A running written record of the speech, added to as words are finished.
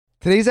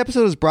Today's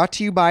episode is brought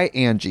to you by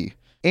Angie.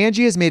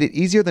 Angie has made it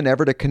easier than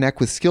ever to connect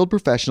with skilled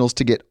professionals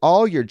to get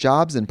all your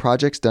jobs and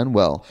projects done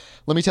well.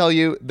 Let me tell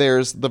you,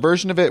 there's the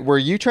version of it where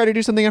you try to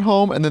do something at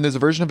home, and then there's a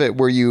version of it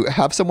where you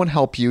have someone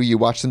help you, you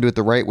watch them do it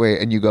the right way,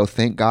 and you go,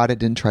 thank God I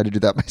didn't try to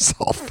do that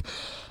myself.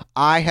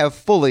 I have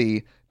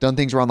fully done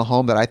things around the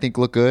home that I think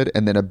look good,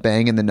 and then a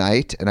bang in the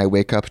night, and I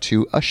wake up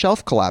to a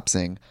shelf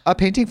collapsing, a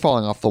painting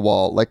falling off the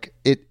wall.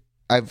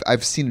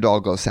 I've seen it all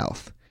go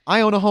south.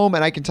 I own a home,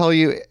 and I can tell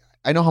you,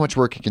 I know how much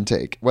work it can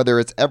take. Whether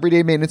it's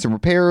everyday maintenance and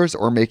repairs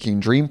or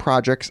making dream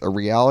projects a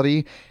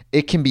reality,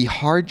 it can be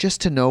hard just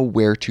to know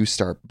where to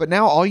start. But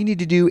now all you need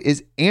to do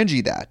is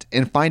Angie that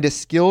and find a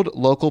skilled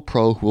local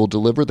pro who will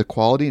deliver the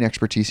quality and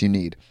expertise you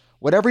need.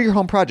 Whatever your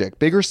home project,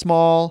 big or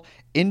small,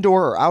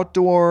 indoor or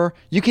outdoor,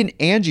 you can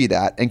Angie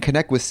that and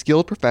connect with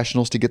skilled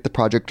professionals to get the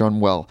project done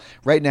well.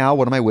 Right now,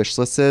 one of my wish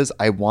lists is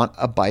I want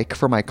a bike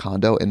for my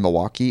condo in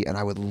Milwaukee, and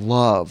I would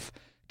love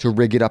to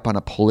rig it up on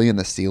a pulley in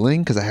the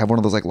ceiling because I have one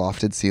of those like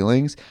lofted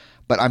ceilings,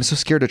 but I'm so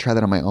scared to try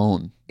that on my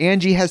own.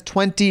 Angie has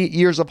 20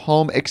 years of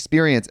home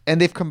experience, and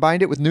they've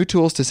combined it with new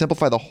tools to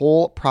simplify the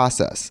whole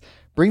process.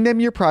 Bring them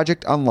your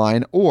project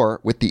online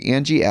or with the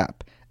Angie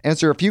app.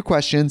 Answer a few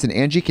questions and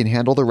Angie can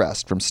handle the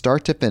rest from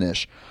start to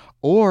finish,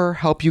 or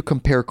help you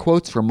compare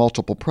quotes from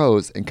multiple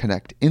pros and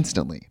connect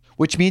instantly,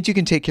 which means you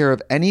can take care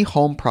of any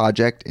home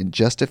project in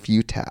just a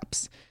few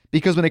taps.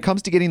 Because when it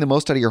comes to getting the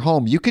most out of your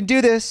home, you can do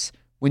this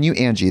when you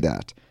Angie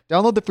that.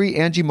 Download the free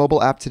Angie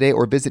mobile app today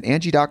or visit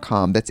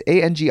Angie.com. That's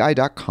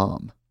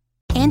ANGI.com.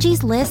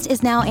 Angie's List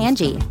is now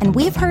Angie, and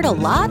we've heard a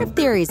lot of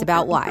theories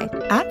about why.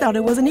 I thought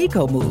it was an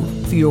eco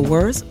move. Fewer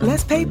words,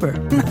 less paper.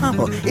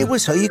 No, it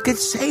was so you could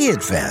say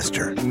it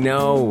faster.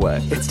 No,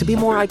 it's to be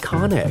more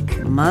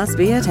iconic. Must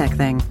be a tech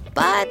thing.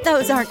 But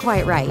those aren't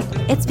quite right.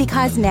 It's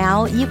because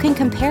now you can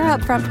compare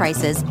upfront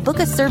prices, book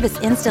a service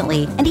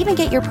instantly, and even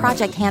get your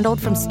project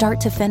handled from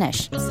start to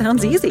finish.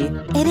 Sounds easy.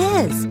 It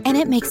is, and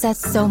it makes us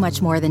so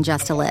much more than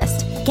just a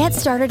list. Get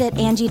started at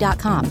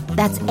Angie.com.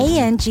 That's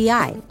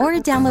ANGI, or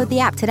download the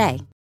app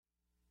today.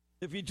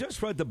 If you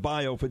just read the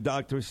bio for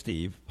Dr.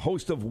 Steve,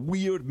 host of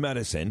Weird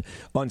Medicine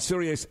on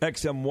Sirius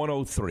XM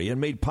 103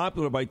 and made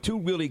popular by two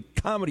really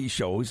comedy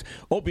shows,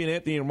 Opie and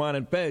Anthony and Ron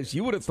and Fez,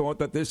 you would have thought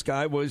that this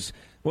guy was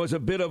a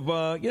bit of,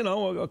 a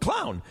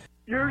clown.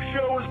 Your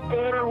show was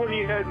better when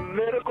you had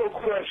medical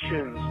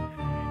questions.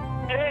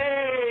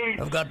 Hey!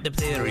 I've got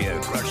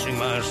diphtheria crushing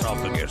my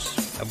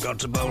esophagus. I've got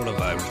Ebola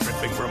virus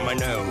dripping from my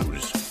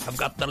nose. I've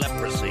got the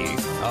leprosy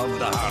of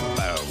the heart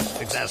valve,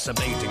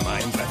 exacerbating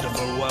my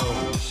incredible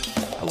woes.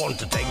 I want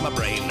to take my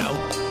brain out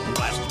and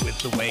blast it with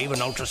the wave,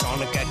 an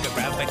ultrasonic,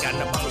 echographic,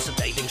 and a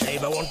pulsating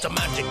shave. I want a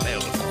magic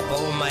pill for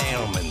all my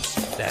ailments,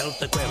 the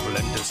health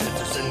equivalent of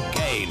Citizen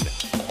Kane.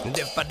 And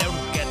if I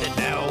don't get it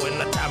now in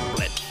the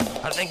tablet,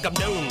 I think I'm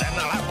doomed and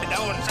I'll have to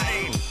go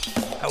insane.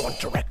 I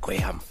want a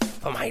requiem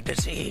for my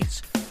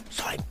disease,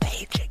 so I'm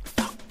paging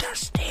Dr.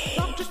 Steve.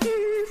 Dr. Steve!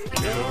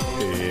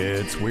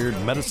 It's Weird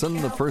Medicine,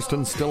 the first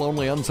and still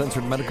only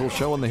uncensored medical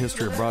show in the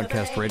history of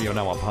broadcast radio,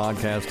 now a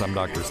podcast. I'm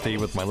Dr.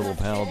 Steve with my little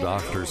pal,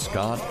 Dr.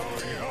 Scott,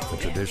 a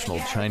traditional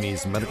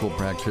Chinese medical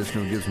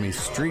practitioner who gives me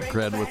street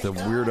cred with the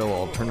weirdo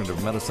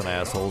alternative medicine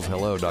assholes.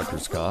 Hello, Dr.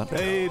 Scott.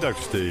 Hey,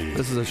 Dr. Steve.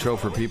 This is a show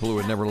for people who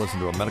would never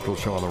listen to a medical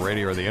show on the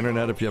radio or the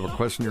internet. If you have a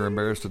question you're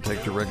embarrassed to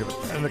take to a regular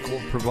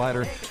medical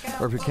provider,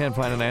 or if you can't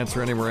find an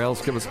answer anywhere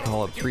else, give us a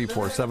call at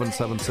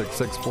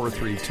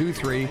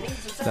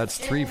 347-766-4323. That's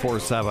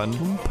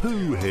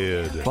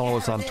 347-POOHEAD. Follow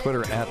us on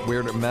Twitter at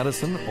Weird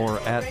Medicine or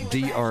at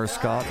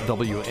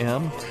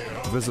DrScottWM.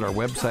 Visit our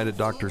website at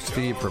Dr.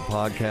 Steve for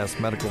podcasts,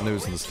 medical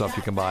news, and the stuff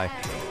you can buy.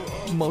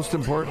 Most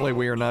importantly,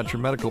 we are not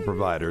your medical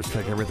providers.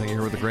 Take everything you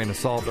hear with a grain of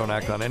salt. Don't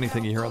act on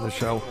anything you hear on the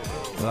show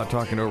without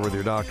talking over with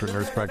your doctor,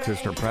 nurse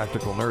practitioner,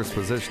 practical nurse,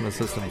 physician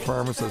assistant,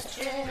 pharmacist,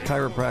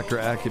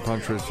 chiropractor,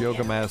 acupuncturist,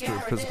 yoga master,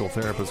 physical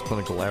therapist,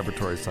 clinical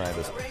laboratory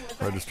scientist,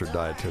 registered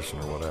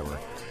dietitian, or whatever.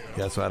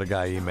 Yeah, so I had a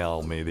guy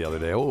email me the other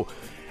day. Oh,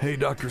 hey,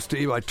 Dr.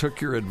 Steve, I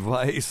took your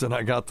advice and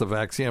I got the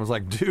vaccine. I was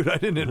like, dude, I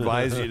didn't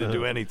advise you to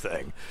do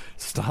anything.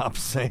 Stop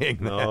saying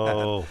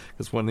that.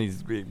 Because when he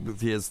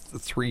has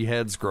 3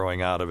 heads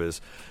growing out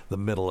of the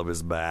middle of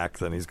his back,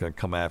 then he's going to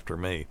come after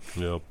me.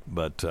 Yep.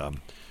 But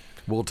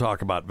we'll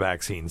talk about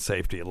vaccine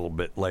safety a little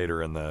bit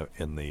later in the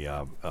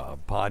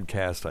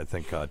podcast. I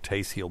think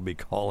Tacey will be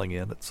calling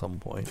in at some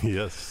point.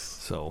 Yes.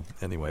 So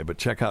anyway, but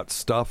check out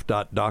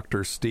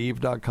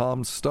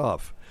stuff.drsteve.com.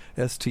 Stuff.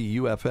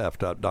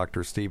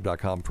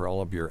 stuff.drsteve.com for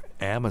all of your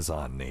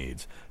Amazon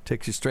needs.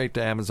 Takes you straight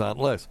to Amazon.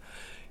 Listen,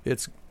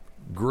 it's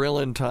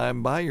grilling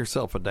time. Buy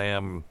yourself a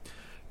damn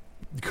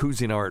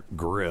Cuisinart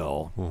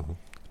grill. Mm-hmm.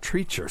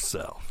 Treat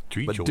yourself.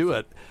 Do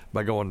it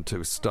by going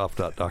to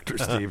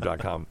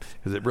stuff.drsteve.com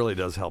because it really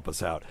does help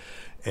us out.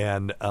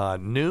 And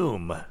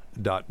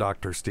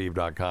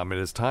noom.drsteve.com. It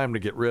is time to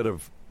get rid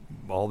of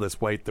all this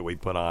weight that we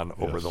put on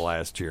over the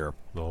last year.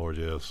 Oh,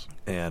 yes.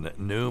 And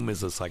Noom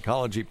is a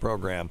psychology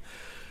program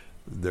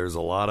There's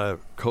a lot of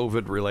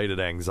COVID-related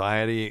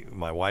anxiety.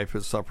 My wife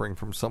is suffering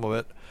from some of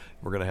it.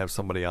 We're going to have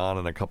somebody on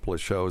in a couple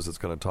of shows that's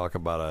going to talk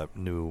about a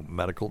new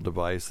medical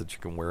device that you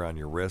can wear on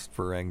your wrist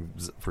for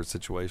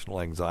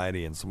situational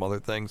anxiety and some other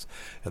things.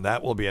 And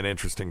that will be an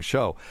interesting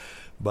show.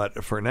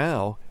 But for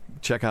now,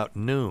 check out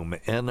Noom,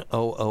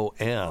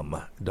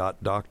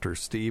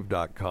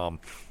 NOOM.drsteve.com.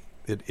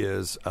 It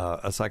is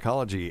a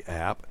psychology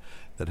app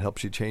that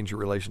helps you change your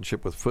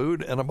relationship with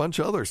food and a bunch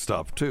of other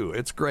stuff, too.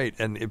 It's great.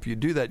 And if you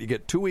do that, you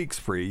get 2 weeks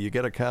free. You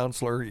get a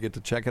counselor. You get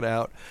to check it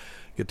out.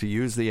 You get to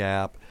use the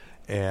app.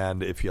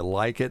 And if you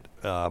like it,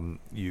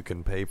 you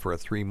can pay for a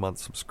 3-month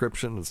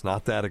subscription. It's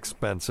not that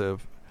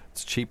expensive.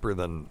 It's cheaper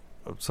than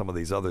some of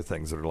these other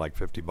things that are like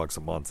 $50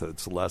 a month.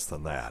 It's less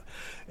than that.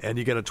 And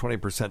you get a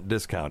 20%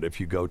 discount if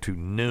you go to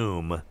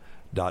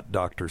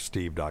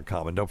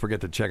Noom.drsteve.com. And don't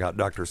forget to check out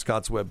Dr.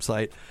 Scott's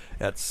website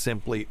at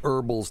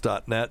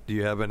simplyherbals.net. Do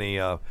you have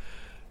any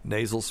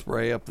nasal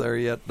spray up there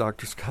yet,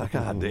 Dr. Scott?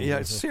 God,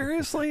 yeah,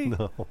 seriously?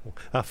 No,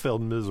 I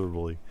failed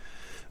miserably.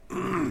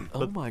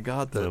 Oh my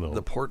God,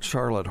 the Port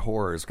Charlotte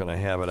whore is going to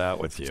have it out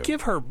with you. Just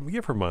give her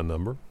my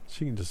number.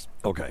 She can just...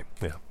 Okay.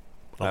 Yeah.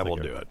 I will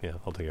do it. Yeah,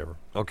 I'll take over.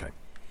 Okay.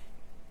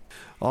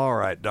 All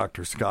right,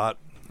 Dr. Scott.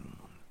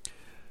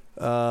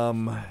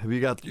 Have you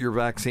got your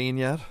vaccine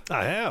yet?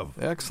 I have.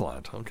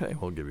 Excellent. Okay,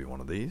 we'll give you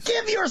one of these.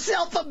 Give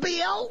yourself a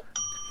bill.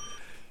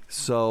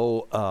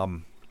 So, I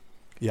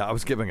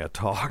was giving a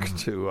talk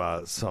to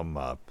a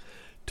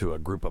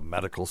group of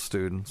medical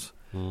students,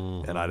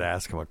 and I'd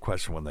ask them a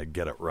question. When they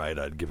get it right,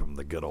 I'd give them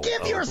the good old.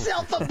 Give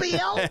yourself a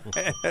bill.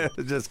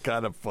 It's just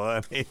kind of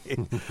funny.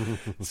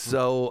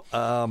 So,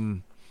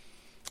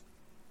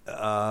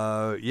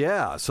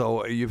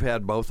 So you've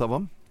had both of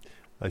them.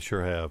 I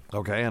sure have.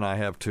 Okay, and I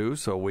have too,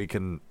 so we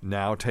can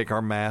now take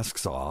our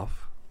masks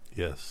off.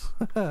 Yes,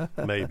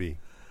 maybe.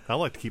 I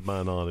like to keep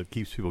mine on. It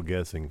keeps people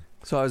guessing.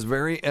 So I was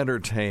very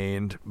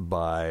entertained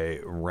by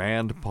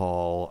Rand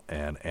Paul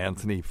and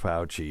Anthony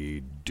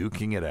Fauci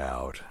duking it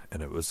out,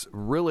 and it was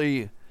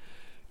really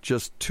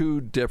just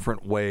two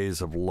different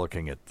ways of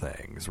looking at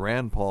things.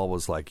 Rand Paul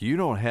was like, you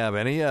don't have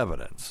any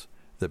evidence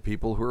that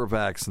people who are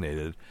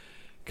vaccinated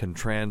can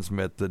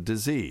transmit the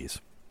disease.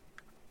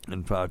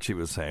 And Fauci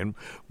was saying,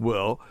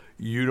 well,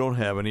 you don't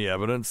have any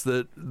evidence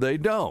that they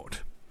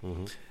don't.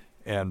 Mm-hmm.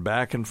 And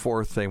back and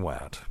forth they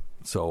went.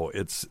 So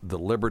it's the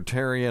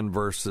libertarian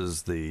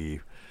versus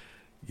the,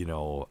 I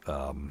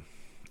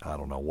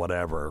don't know,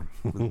 whatever,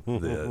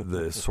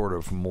 the sort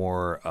of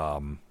more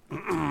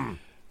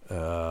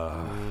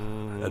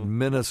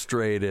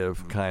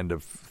administrative kind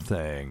of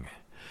thing.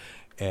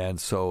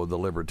 And so the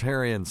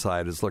libertarian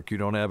side is, look, you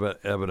don't have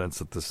evidence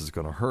that this is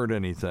going to hurt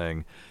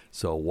anything,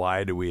 so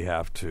why do we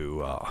have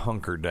to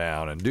hunker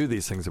down and do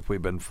these things if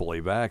we've been fully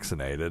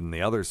vaccinated? And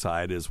the other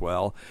side is,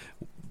 well,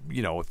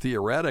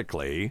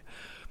 theoretically,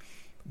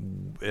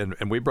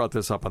 and we brought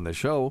this up on the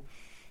show,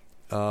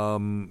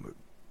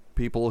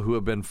 people who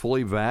have been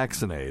fully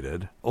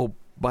vaccinated, oh,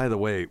 by the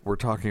way, we're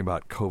talking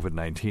about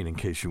COVID-19 in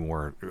case you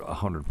weren't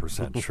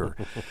 100% sure,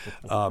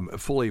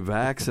 fully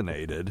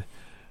vaccinated,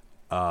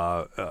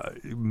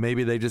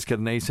 maybe they just get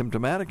an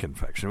asymptomatic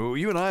infection.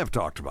 You and I have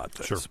talked about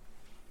this. Sure.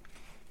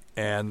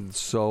 And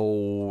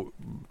so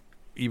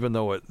even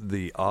though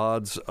the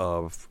odds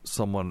of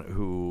someone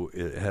who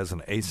has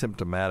an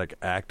asymptomatic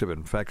active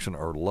infection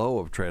are low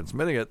of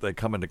transmitting it, they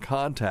come into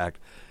contact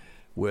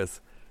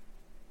with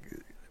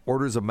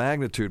orders of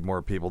magnitude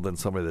more people than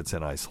somebody that's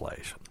in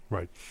isolation.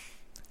 Right.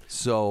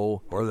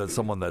 So, or that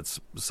someone that's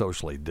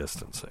socially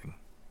distancing.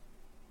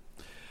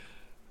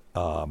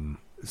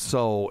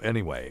 So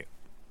anyway,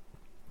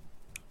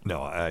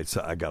 no, I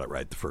got it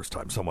right the first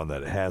time. Someone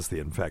that has the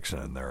infection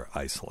and they're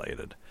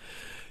isolated.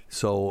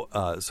 So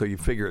you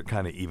figure it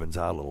kind of evens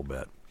out a little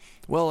bit.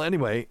 Well,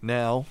 anyway,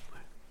 now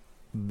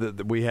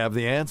we have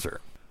the answer.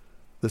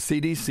 The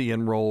CDC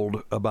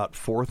enrolled about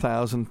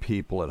 4,000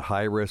 people at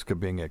high risk of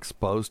being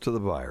exposed to the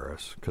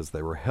virus because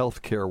they were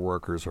healthcare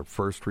workers or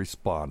first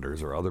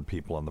responders or other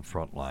people on the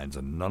front lines,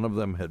 and none of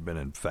them had been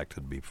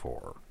infected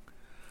before.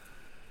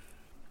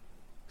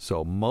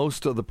 So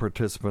most of the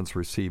participants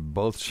received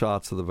both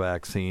shots of the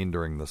vaccine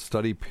during the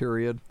study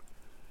period,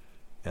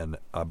 and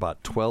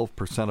about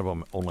 12% of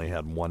them only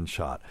had one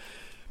shot.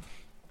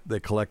 They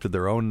collected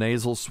their own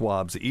nasal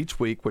swabs each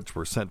week, which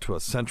were sent to a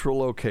central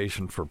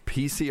location for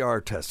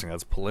PCR testing.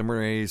 That's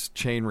polymerase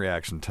chain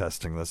reaction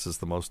testing. This is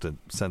the most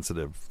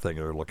sensitive thing.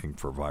 They're looking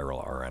for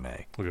viral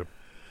RNA. Okay.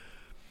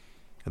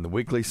 And the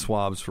weekly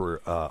swabs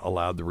were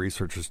allowed the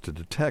researchers to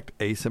detect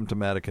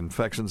asymptomatic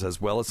infections as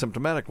well as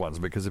symptomatic ones.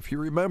 Because if you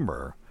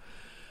remember,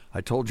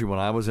 I told you when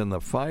I was in the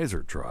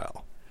Pfizer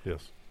trial,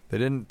 yes, they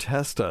didn't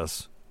test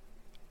us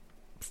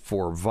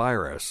for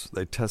virus.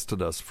 They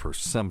tested us for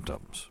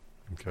symptoms.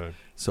 Okay.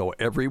 So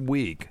every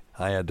week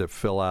I had to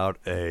fill out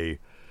a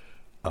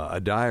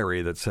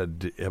diary that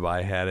said if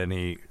I had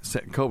any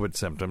COVID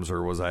symptoms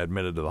or was I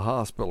admitted to the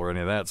hospital or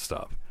any of that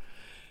stuff.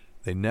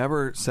 They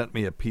never sent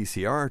me a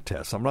PCR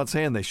test. I'm not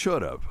saying they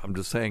should have. I'm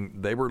just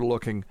saying they were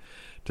looking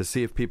to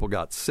see if people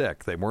got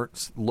sick. They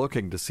weren't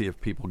looking to see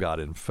if people got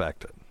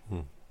infected.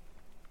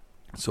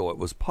 So it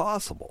was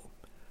possible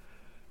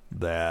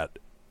that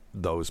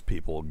those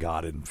people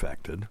got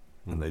infected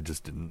and they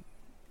just didn't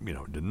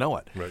know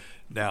it. Right.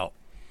 Now,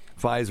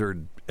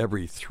 Pfizer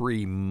every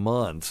 3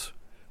 months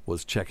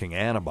was checking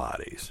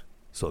antibodies.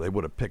 So they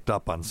would have picked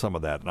up on some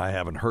of that, and I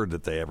haven't heard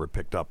that they ever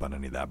picked up on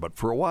any of that. But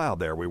for a while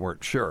there, we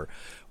weren't sure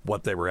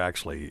what they were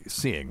actually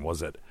seeing.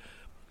 Was it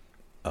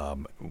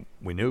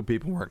we knew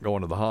people weren't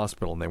going to the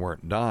hospital and they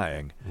weren't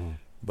dying,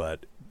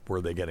 but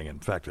were they getting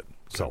infected?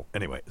 So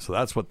anyway, so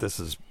that's what this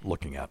is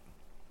looking at.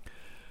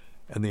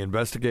 And the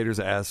investigators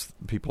asked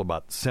people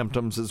about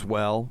symptoms as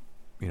well.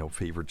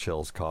 Fever,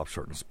 chills, cough,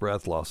 shortness of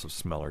breath, loss of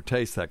smell or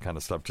taste, that kind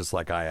of stuff, just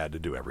like I had to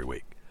do every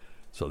week.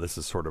 So this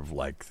is sort of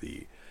like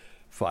the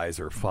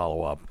Pfizer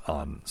follow-up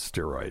on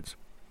steroids.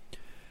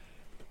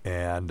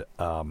 And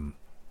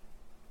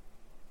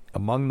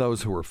among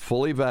those who were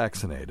fully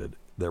vaccinated,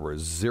 there were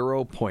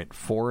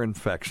 0.4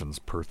 infections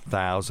per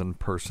 1,000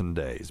 person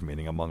days,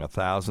 meaning among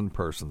 1,000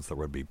 persons, there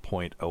would be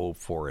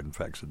 0.04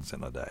 infections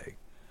in a day.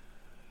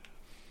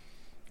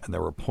 And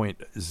there were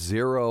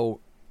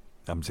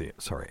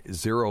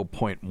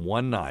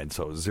 0.19,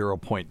 so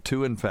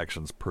 0.2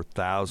 infections per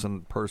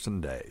 1,000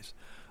 person days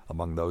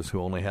among those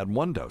who only had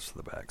one dose of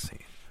the vaccine.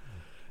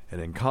 And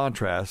in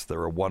contrast, there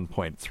were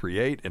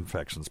 1.38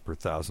 infections per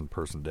 1,000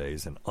 person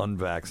days in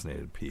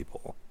unvaccinated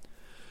people.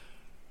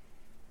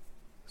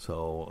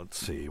 So let's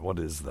see, what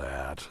is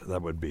that?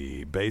 That would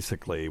be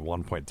basically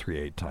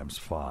 1.38 times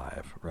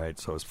 5, right?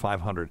 So it's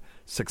 500,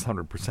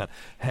 600%.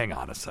 Hang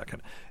on a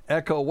second.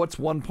 Echo, what's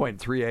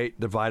 1.38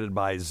 divided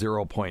by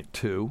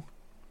 0.2?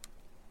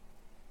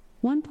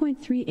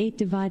 1.38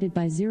 divided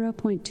by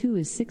 0.2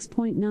 is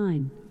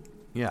 6.9.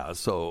 Yeah,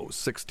 so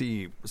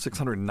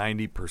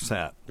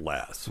 690%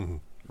 less,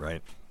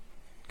 right?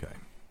 Okay.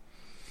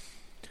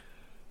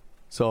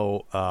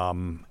 So,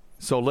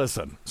 so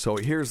listen. So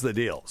here's the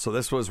deal. So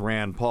this was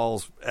Rand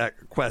Paul's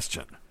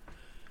question.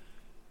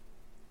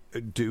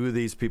 Do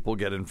these people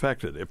get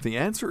infected? If the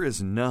answer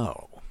is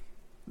no,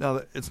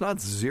 now it's not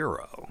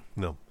zero.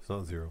 No, it's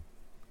not zero.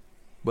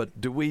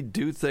 But do we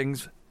do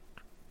things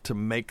to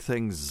make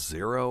things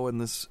zero in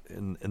this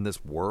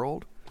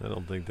world? I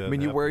don't think that. I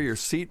mean, you wear your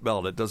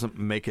seatbelt; it doesn't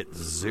make it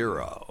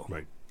zero.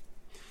 Right.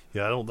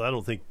 Yeah, I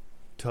don't think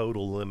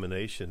total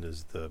elimination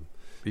is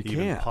even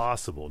can't.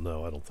 possible.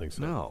 No, I don't think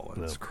so. No,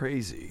 it's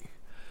crazy.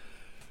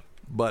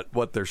 But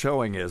what they're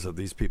showing is that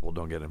these people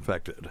don't get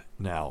infected.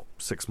 Now,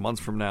 6 months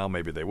from now,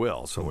 maybe they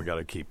will. So we got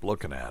to keep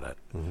looking at it.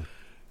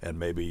 And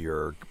maybe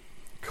your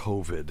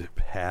COVID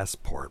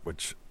passport,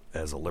 which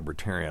as a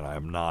libertarian I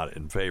am not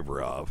in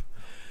favor of,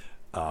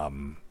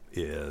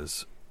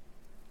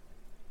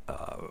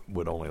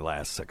 would only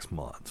last 6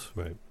 months.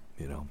 Right.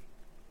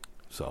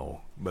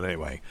 So, but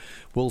anyway,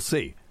 we'll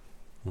see.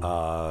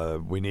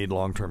 We need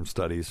long-term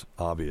studies,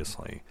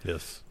 obviously.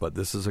 Yes. But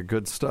this is a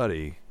good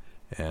study,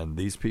 and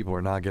these people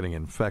are not getting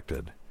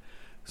infected.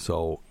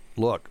 So,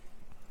 look,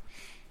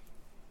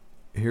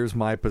 here's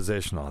my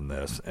position on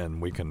this,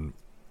 and we can,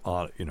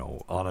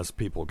 honest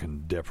people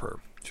can differ.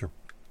 Sure.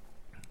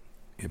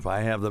 If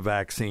I have the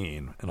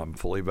vaccine and I'm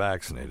fully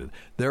vaccinated,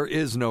 there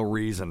is no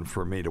reason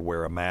for me to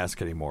wear a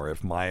mask anymore.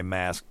 If my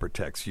mask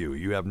protects you,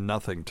 you have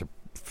nothing to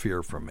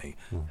fear from me.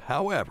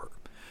 However,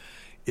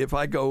 if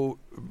I go,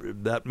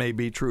 that may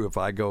be true. If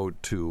I go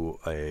to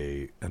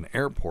an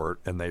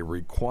airport and they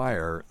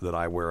require that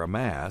I wear a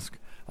mask,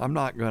 I'm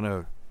not going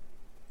to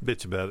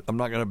bitch about it. I'm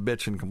not going to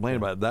bitch and complain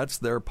about it. That's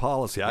their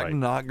policy. I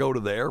cannot go to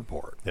the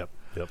airport. Yep.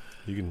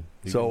 You can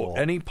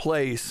any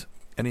place,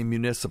 any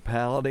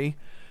municipality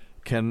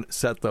can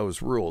set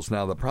those rules.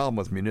 Now, the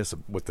problem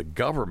with the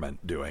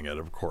government doing it,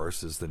 of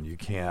course, is then you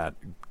can't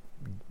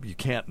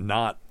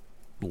not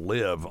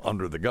live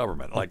under the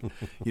government. Like,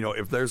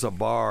 if there's a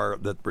bar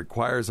that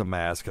requires a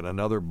mask and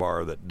another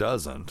bar that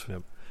doesn't,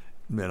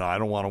 then I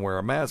don't want to wear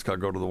a mask. I'll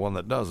go to the one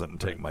that doesn't and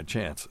take my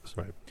chances.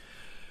 Right.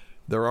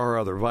 There are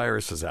other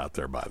viruses out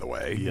there, by the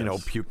way,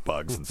 Yes. puke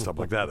bugs and stuff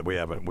like that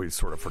we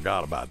sort of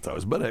forgot about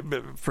those, but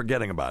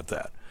forgetting about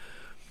that.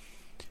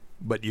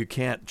 But you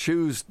can't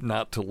choose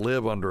not to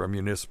live under a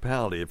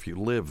municipality if you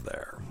live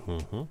there.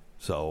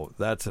 So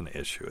that's an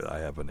issue I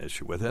have an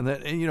issue with. And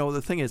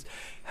the thing is,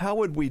 how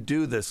would we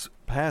do this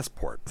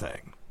passport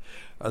thing?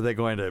 Are they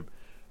going to,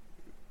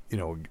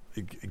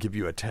 give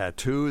you a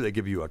tattoo? They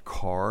give you a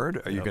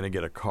card? Are you going to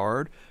get a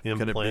card?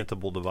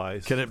 Implantable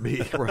device. Can it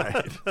be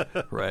right?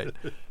 Right.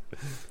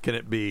 Can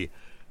it be?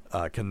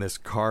 Can this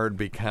card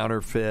be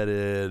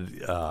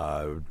counterfeited?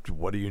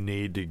 What do you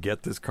need to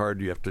get this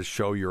card? You have to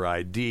show your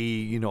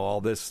ID,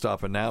 all this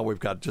stuff. And now we've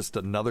got just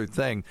another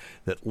thing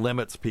that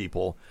limits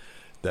people.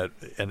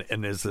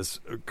 And is this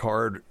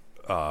card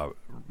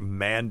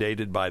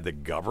mandated by the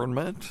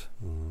government?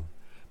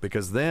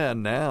 Because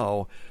then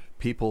now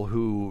people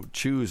who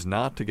choose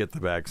not to get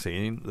the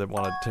vaccine that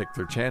want to take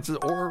their chances,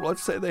 or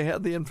let's say they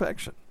had the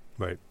infection.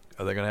 Right.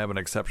 Are they going to have an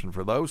exception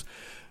for those?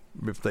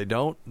 If they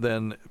don't,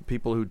 then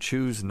people who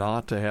choose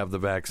not to have the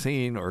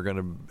vaccine are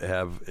going to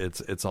have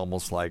it's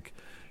almost like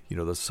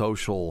the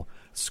social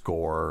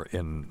score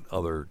in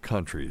other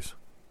countries.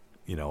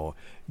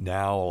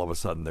 now all of a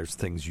sudden there's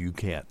things you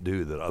can't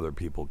do that other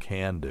people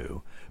can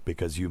do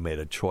because you made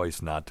a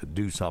choice not to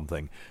do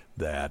something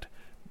that,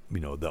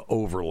 the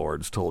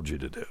overlords told you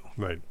to do.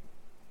 Right.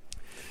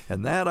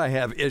 And that I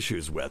have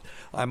issues with.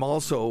 I'm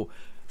also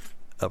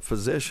a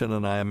physician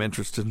and I am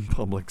interested in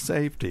public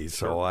safety.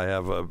 So I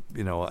have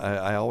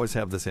I always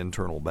have this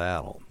internal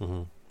battle.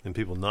 Mm-hmm. And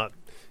people not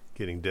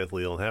getting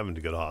deathly ill and having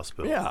to go to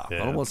hospital. Yeah. I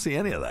don't want to see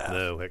any of that.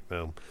 No, heck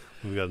no.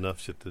 We've got enough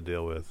shit to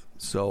deal with.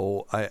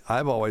 So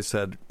I've always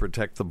said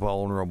protect the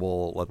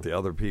vulnerable, let the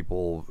other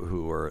people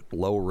who are at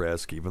low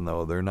risk, even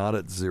though they're not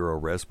at zero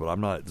risk, but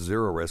I'm not at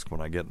zero risk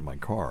when I get in my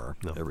car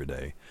every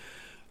day.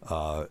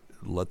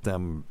 Let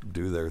them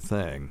do their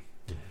thing.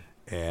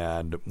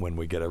 And when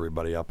we get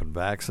everybody up and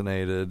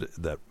vaccinated,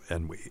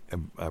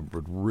 I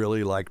would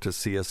really like to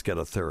see us get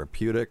a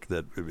therapeutic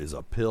that is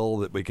a pill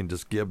that we can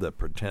just give that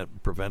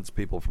prevents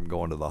people from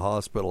going to the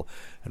hospital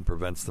and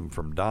prevents them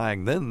from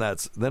dying. Then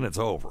it's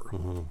over.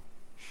 Mm-hmm.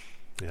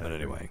 Yeah, but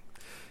anyway,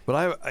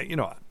 but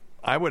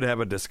I would have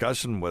a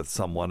discussion with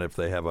someone if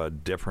they have a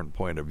different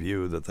point of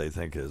view that they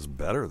think is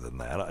better than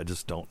that. I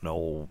just don't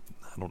know.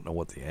 I don't know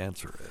what the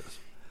answer is.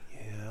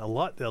 Yeah, a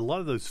lot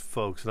of those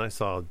folks, and I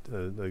saw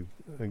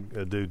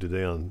a dude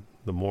today on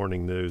the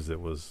morning news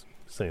that was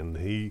saying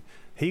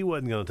he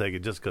wasn't going to take it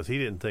just because he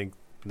didn't think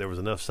there was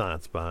enough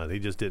science behind it. He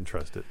just didn't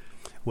trust it.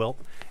 Well,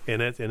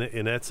 and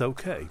that's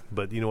okay.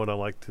 But you know what I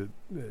like to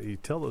you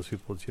tell those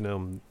people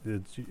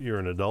is, you're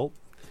an adult,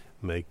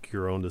 make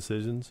your own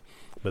decisions.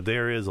 But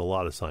there is a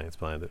lot of science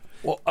behind it.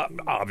 Well,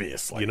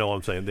 obviously. You know what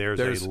I'm saying?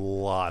 There's a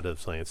lot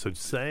of science. So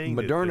saying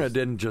Moderna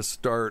didn't just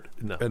start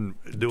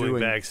doing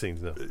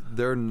vaccines.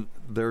 No.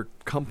 Their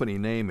company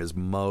name is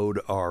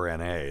Mode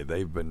RNA.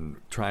 They've been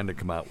trying to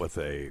come out with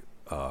an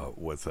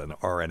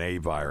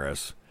RNA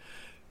virus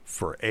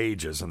for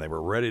ages, and they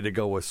were ready to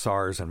go with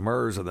SARS and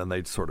MERS, and then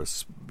they sort of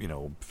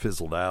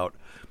fizzled out.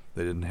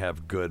 They didn't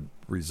have good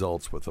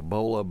results with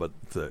Ebola, but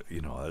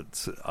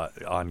it's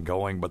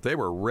ongoing. But they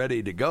were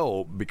ready to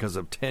go because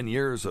of 10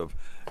 years of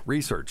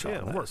research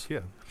on this.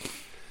 Yeah,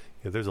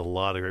 there's a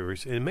lot of great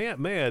research. And may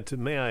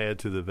I add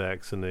to the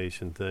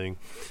vaccination thing?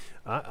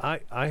 I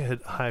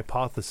had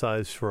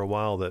hypothesized for a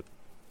while that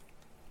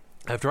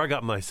after I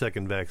got my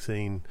second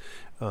vaccine,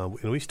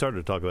 and we started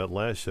to talk about it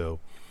last show,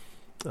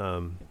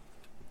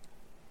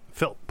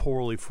 felt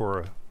poorly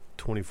for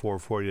 24,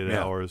 48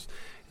 hours.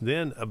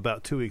 Then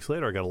about 2 weeks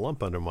later, I got a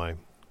lump under my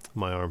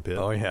armpit.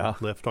 Oh, yeah.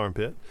 Left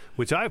armpit,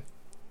 which I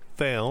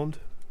found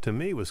to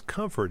me was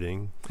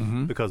comforting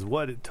because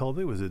what it told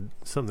me was that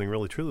something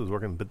really truly was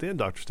working. But then,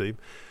 Dr. Steve,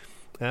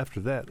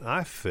 after that,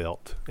 I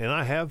felt, and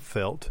I have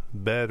felt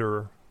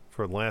better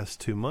for the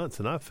last 2 months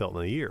than I've felt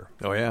in a year.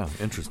 Oh, yeah.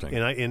 Interesting.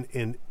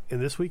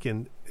 And this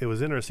weekend, it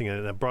was interesting,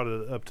 and I brought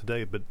it up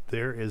today, but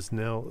there's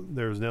now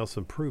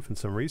some proof and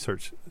some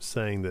research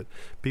saying that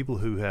people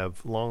who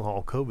have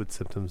long-haul COVID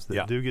symptoms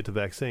that do get the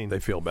vaccine, they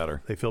feel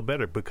better. They feel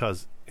better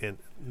because, and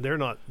they're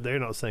not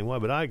saying why,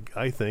 but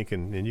I think,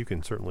 and you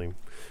can certainly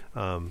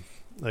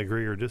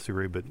agree or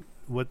disagree, but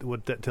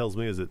what that tells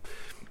me is that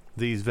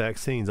these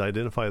vaccines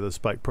identify those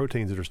spike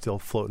proteins that are still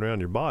floating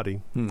around your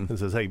body and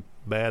says, hey,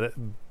 bad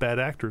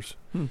actors,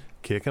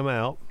 kick them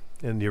out.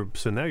 And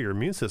so now your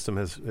immune system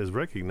has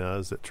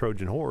recognized that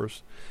Trojan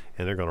horse,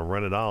 and they're going to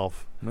run it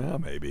off. Well,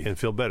 maybe, and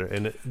feel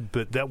better.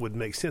 But that would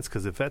make sense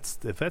because if that's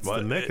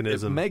the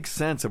mechanism, it makes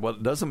sense. And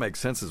what doesn't make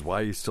sense is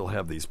why you still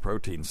have these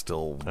proteins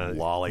still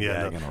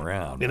lollygagging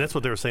around. And that's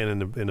what they were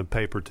saying in the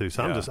paper too.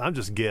 So I'm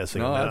just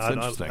guessing. No, that's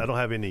interesting. I don't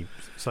have any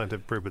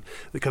scientific proof, but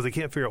because they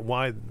can't figure out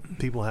why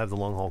people have the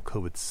long haul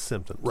COVID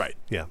symptoms. Right.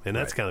 Yeah, and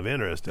that's kind of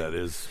interesting. That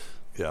is.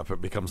 Yeah, if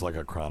it becomes like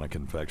a chronic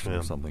infection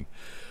or something.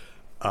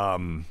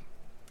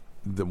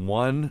 The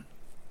one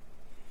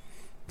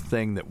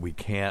thing that we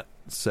can't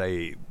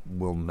say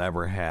will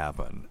never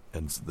happen,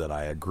 and that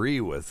I agree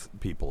with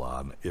people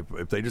on,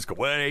 if they just go,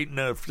 well, it ain't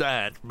enough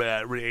science, but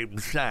it ain't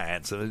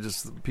science, and it's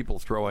just people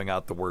throwing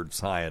out the word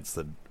science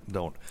that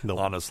don't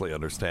honestly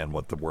understand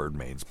what the word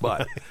means.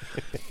 But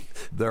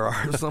there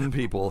are some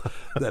people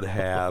that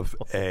have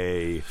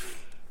a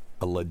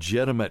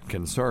legitimate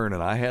concern,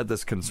 and I had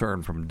this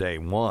concern from day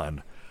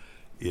one,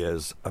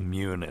 is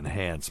immune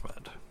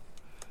enhancement.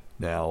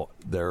 Now,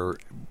 there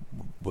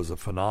was a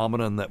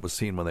phenomenon that was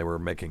seen when they were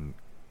making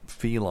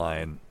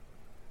feline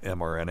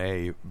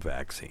mRNA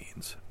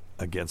vaccines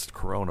against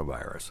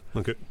coronavirus.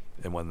 Okay.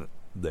 And when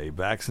they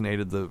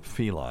vaccinated the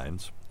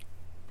felines,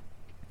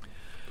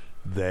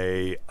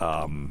 they,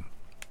 when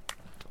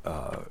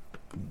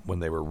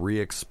they were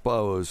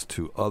re-exposed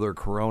to other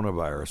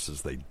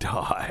coronaviruses, they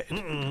died.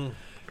 Mm-mm.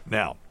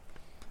 Now,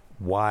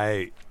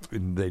 why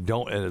they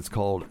don't, and it's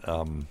called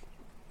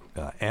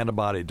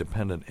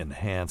antibody-dependent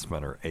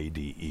enhancement, or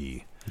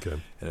ADE.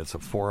 Okay. And it's a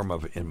form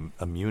of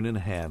immune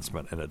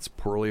enhancement, and it's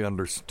poorly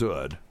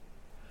understood.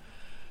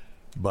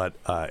 But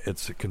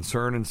it's a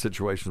concern in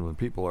situations when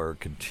people are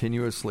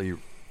continuously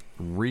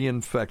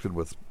reinfected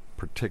with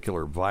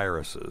particular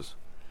viruses,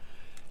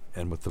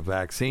 and with the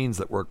vaccines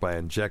that work by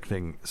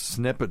injecting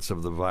snippets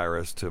of the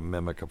virus to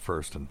mimic a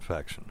first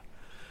infection.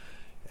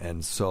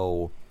 And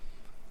so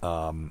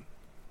some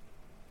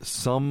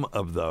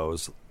of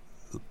those,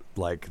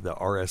 like the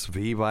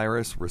RSV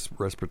virus,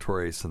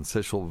 respiratory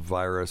syncytial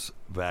virus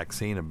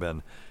vaccine, have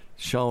been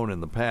shown in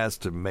the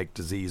past to make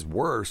disease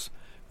worse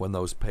when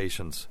those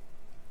patients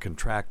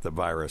contract the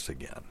virus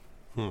again.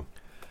 And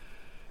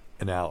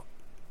now,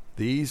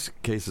 these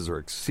cases are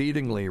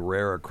exceedingly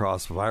rare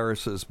across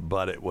viruses,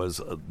 but it was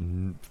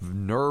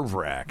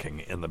nerve-wracking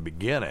in the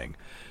beginning,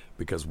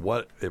 because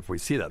what if we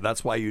see that?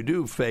 That's why you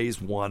do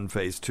phase 1,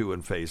 phase 2,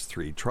 and phase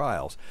 3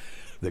 trials.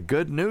 The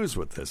good news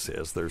with this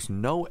is there's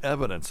no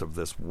evidence of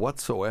this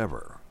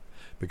whatsoever,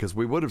 because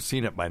we would have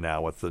seen it by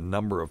now with the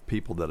number of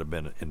people that have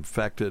been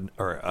infected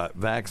or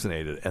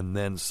vaccinated and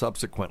then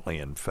subsequently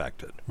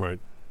infected. Right.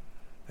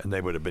 And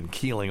they would have been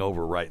keeling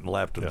over right and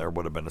left, and there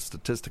would have been a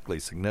statistically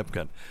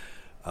significant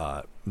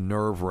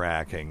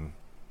nerve-wracking.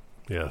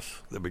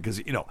 Yes.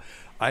 Because,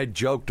 I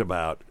joked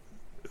about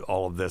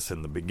all of this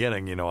in the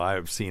beginning.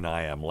 I've seen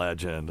I Am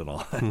Legend and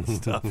all that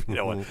stuff.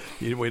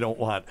 We don't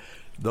want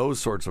those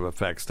sorts of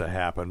effects to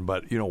happen.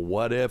 But,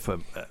 what if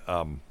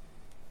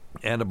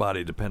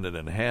antibody-dependent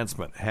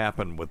enhancement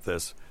happened with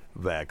this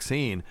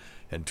vaccine,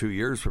 and 2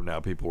 years from now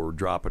people were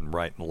dropping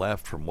right and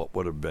left from what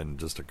would have been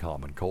just a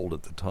common cold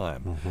at the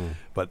time.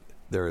 But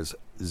there is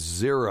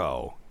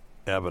zero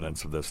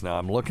evidence of this. Now,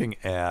 I'm looking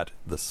at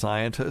The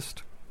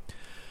Scientist,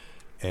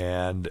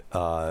 and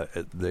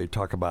they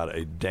talk about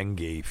a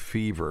dengue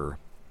fever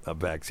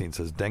vaccine. It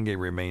says dengue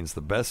remains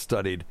the best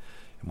studied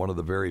and one of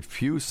the very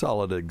few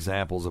solid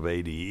examples of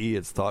ADE.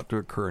 It's thought to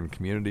occur in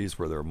communities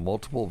where there are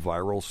multiple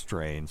viral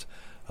strains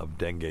of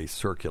dengue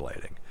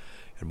circulating.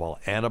 And while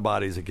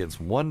antibodies against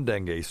one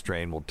dengue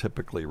strain will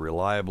typically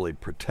reliably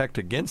protect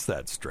against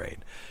that strain,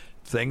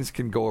 things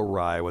can go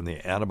awry when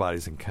the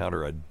antibodies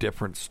encounter a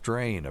different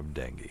strain of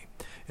dengue.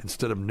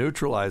 Instead of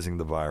neutralizing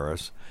the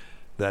virus,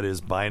 that is,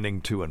 binding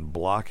to and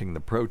blocking the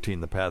protein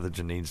the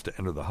pathogen needs to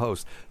enter the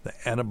host, the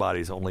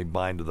antibodies only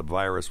bind to the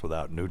virus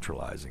without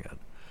neutralizing it.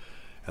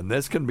 And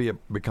this can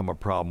become a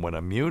problem when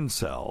immune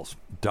cells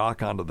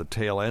dock onto the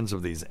tail ends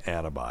of these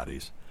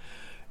antibodies.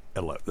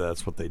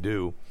 That's what they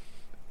do.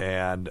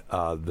 And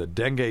the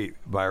dengue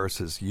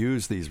viruses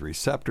use these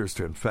receptors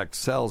to infect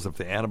cells. If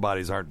the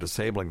antibodies aren't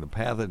disabling the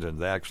pathogen,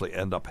 they actually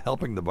end up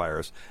helping the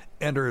virus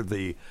enter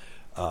the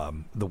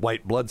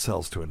white blood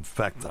cells to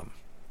infect them.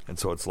 And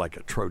so it's like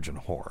a Trojan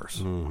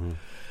horse.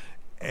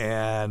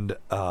 And,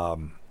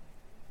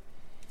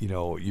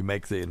 you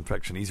make the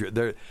infection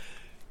easier.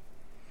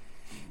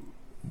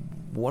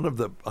 One of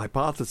the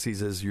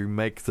hypotheses is you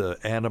make the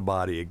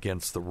antibody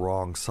against the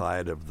wrong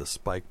side of the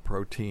spike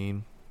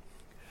protein.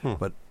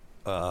 But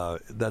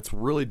that's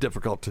really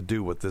difficult to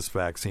do with this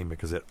vaccine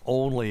because it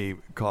only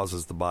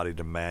causes the body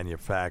to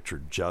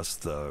manufacture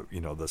just the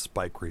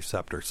spike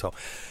receptor. So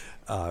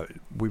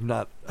we've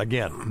not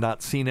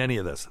seen any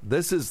of this.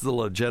 This is the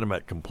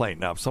legitimate complaint.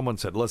 Now, if someone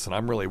said, listen,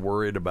 I'm really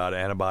worried about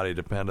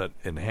antibody-dependent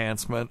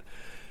enhancement,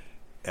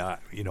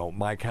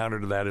 my counter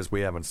to that is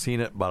we haven't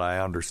seen it, but I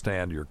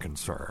understand your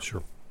concern.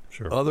 Sure.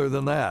 Other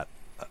than that,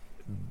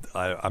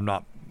 I'm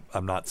not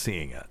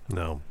seeing it.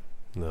 No.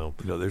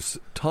 There's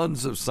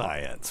tons of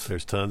science.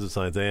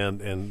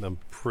 And I'm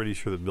pretty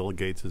sure that Bill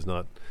Gates is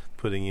not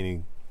putting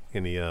any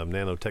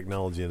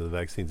nanotechnology into the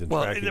vaccines and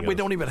tracking. We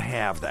don't even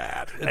have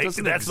that.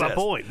 That's my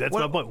point.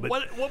 My point.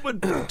 What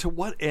would to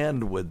what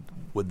end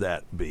would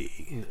that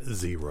be?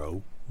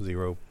 Zero.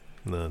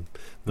 None.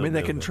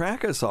 They can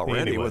track us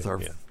already with our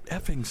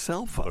effing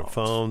cell phones. Our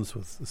phones,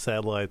 with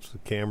satellites,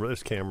 with cameras.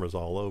 There's cameras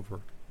all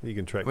over. You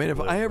can track. If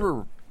I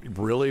ever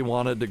really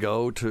wanted to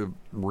go to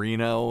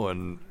Reno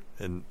and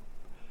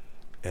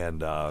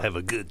have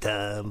a good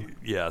time,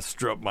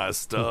 strip my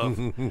stuff.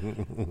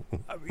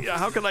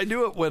 How can I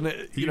do it when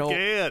you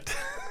can't?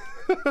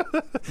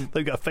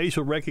 They've got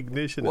facial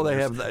recognition. Well, they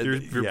have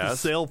your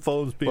cell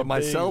phones being. But my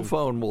cell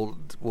phone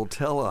will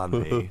tell on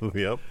me.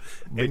 Yep.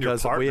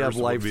 Because we have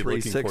Life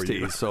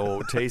 360,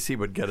 so Tacey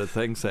would get a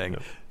thing saying,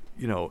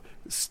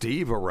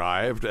 Steve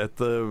arrived at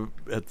the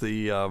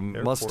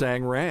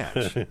Mustang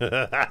Ranch.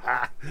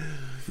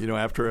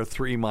 After a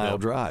 3-mile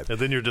drive. And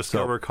then your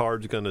Discover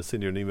card's going to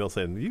send you an email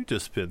saying you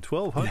just spent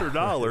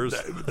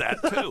 $1,200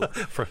 that too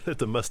at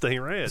the Mustang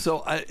Ranch.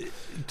 So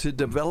to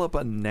develop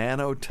a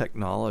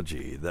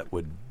nanotechnology that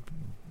would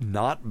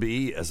not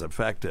be as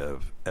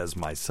effective as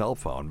my cell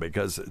phone,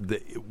 because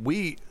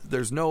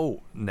there's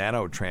no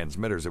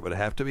nanotransmitters. It would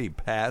have to be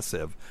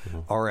passive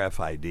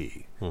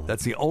RFID.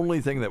 That's the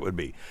only thing that would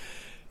be.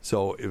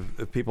 So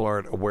if people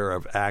aren't aware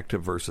of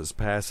active versus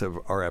passive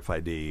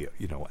RFID,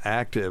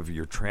 active,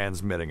 you're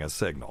transmitting a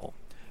signal.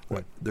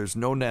 Right. There's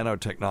no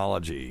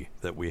nanotechnology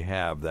that we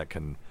have that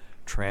can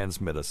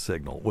transmit a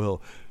signal. Well,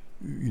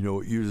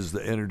 it uses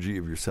the energy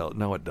of your cell.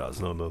 No, it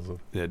doesn't. No, it doesn't.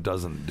 It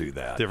doesn't do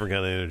that. Different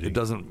kind of energy. It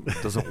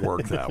doesn't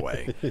work that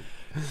way.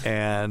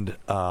 And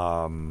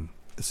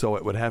so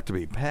it would have to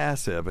be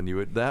passive, and you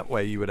would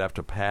have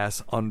to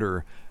pass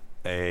under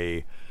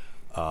a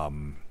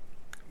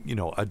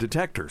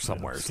detector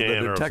somewhere. Scanner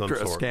so the detector, of some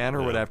sort. A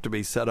scanner would have to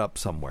be set up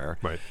somewhere.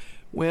 Right.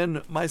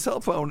 when my cell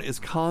phone is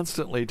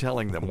constantly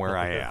telling them where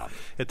I am.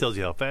 It tells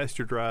you how fast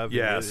you're driving.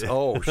 Yes.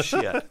 Oh,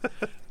 shit.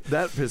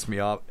 That pissed me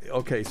off.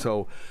 Okay,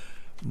 so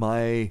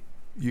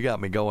you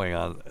got me going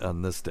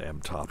on this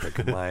damn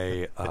topic.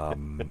 My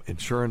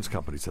insurance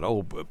company said,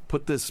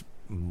 put this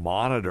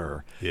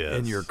monitor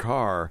in your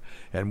car,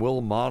 and we'll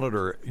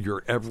monitor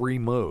your every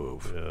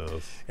move.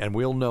 Yes. And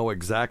we'll know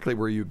exactly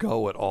where you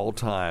go at all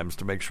times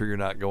to make sure you're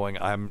not going.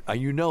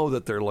 You know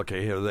that they're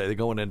looking here. They're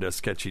going into a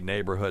sketchy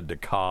neighborhood to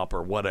cop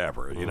or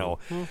whatever, you know.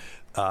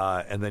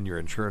 And then your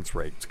insurance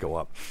rates go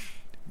up.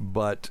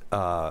 But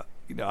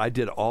I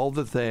did all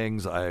the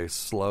things. I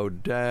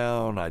slowed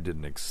down. I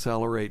didn't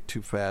accelerate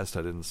too fast.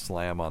 I didn't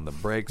slam on the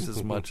brakes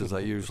as much as I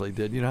usually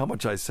did. You know how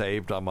much I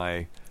saved on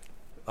my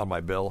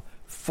bill?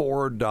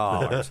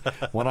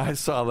 $4. When I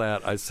saw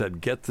that, I said,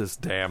 "Get this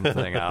damn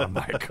thing out of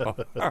my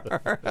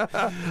car."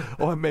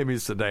 It made me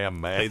so damn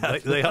mad.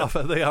 They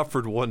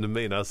offered one to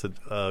me, and I said,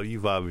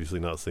 "You've obviously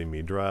not seen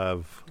me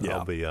drive. Yeah.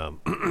 I'll be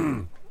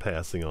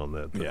passing on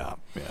that thing." Yeah.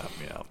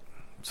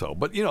 So,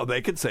 but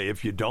they could say,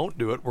 if you don't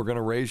do it, we're going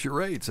to raise your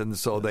rates, and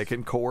so they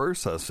can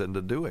coerce us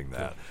into doing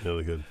that. Yeah,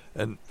 they could.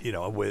 And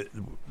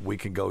we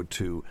can go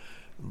to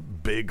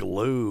Big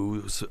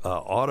Lou's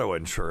auto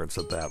insurance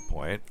at that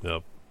point.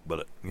 Yep.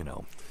 But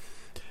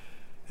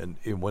and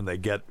when they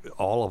get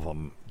all of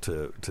them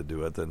to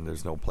do it, then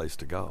there's no place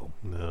to go.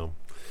 No,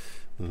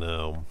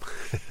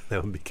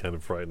 that would be kind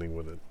of frightening,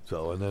 wouldn't it?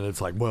 So, and then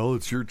it's like, well,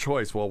 it's your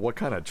choice. Well, what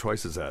kind of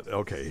choice is that?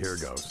 Okay, here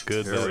it goes.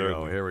 Good.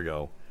 Here we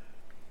go.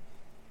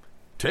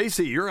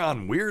 Tacey, you're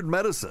on Weird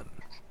Medicine.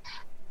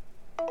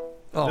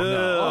 Oh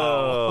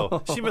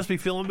no! She must be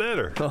feeling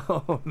better.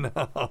 Oh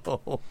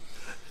no!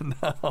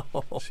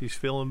 She's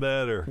feeling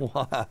better.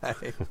 Why?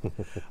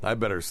 I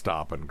better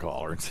stop and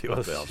call her and see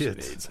what else she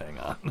needs. Hang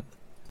on.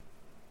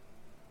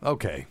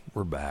 Okay,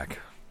 we're back.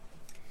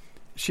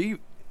 She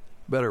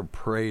better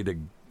pray to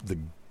the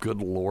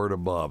good Lord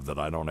above that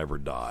I don't ever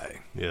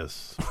die.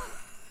 Yes.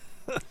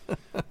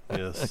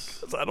 Yes.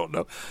 'Cause I don't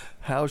know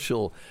how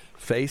she'll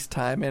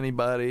FaceTime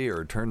anybody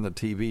or turn the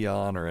TV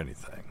on or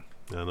anything.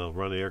 I know.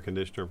 Run the air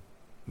conditioner,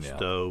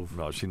 stove.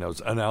 No, she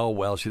knows.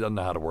 Well, she doesn't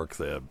know how to work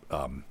the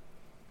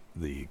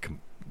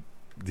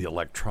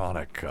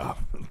electronic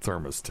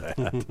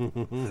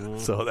thermostat.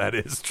 So that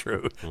is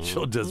true.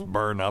 She'll just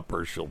burn up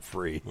or she'll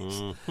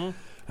freeze.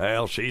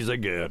 Well, she's a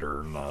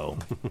getter. No,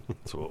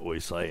 that's what we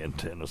say in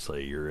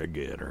Tennessee. You're a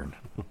getter.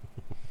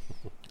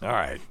 All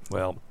right.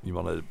 Well, you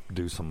want to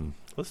do some?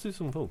 Let's do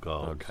some phone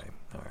calls. Okay.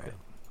 All right.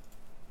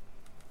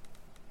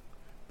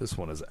 This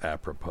one is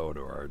apropos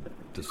to our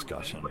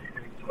discussion.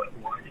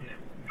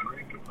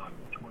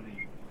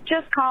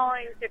 Just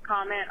calling to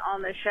comment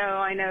on the show.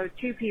 I know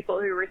two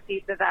people who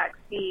received the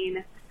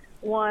vaccine.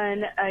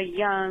 One, a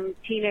young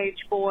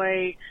teenage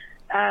boy.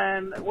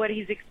 What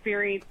he's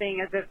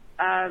experiencing as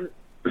a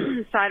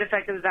side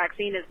effect of the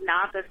vaccine is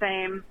not the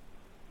same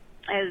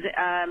as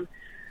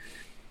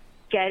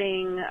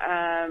getting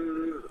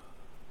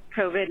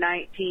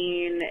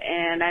COVID-19.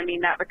 And I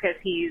mean that because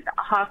he's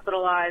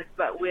hospitalized,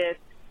 but with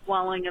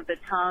swelling of the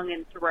tongue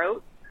and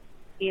throat,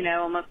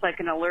 almost like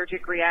an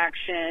allergic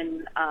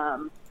reaction.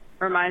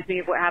 Reminds me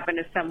of what happened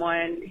to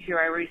someone who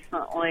I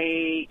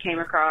recently came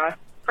across,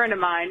 a friend of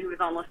mine who was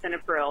on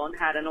lisinopril and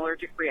had an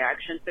allergic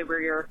reaction. So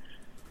where your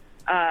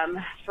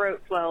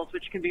throat swells,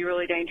 which can be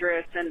really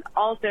dangerous. And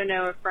also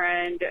know a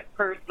friend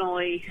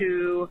personally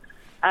who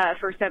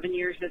for 7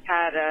 years has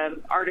had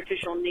an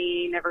artificial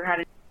knee, never had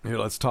a... Here,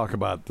 let's talk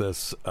about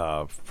this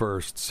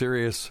first.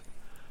 Serious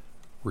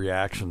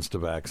reactions to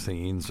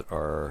vaccines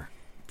are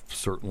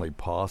certainly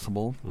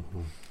possible.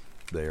 Mm-hmm.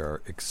 They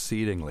are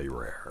exceedingly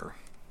rare.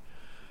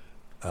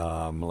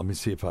 Let me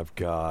see if I've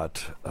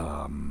got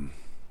a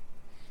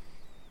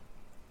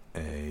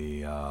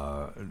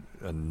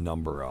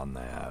number on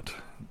that.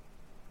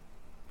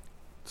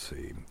 Let's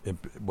see.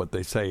 What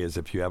they say is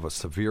if you have a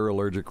severe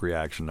allergic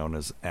reaction known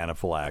as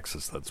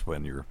anaphylaxis, that's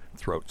when your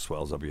throat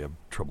swells up, you have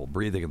trouble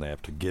breathing, and they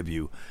have to give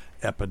you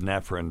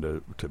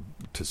epinephrine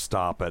to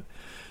stop it.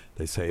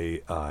 They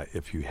say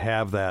if you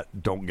have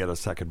that, don't get a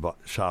second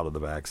shot of the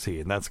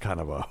vaccine. That's kind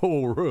of a,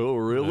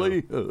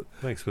 really? Yeah.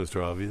 Thanks,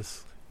 Mr.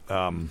 Obvious.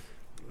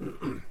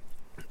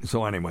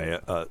 So anyway,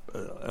 an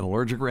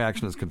allergic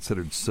reaction is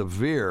considered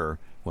severe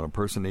when a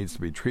person needs to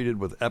be treated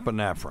with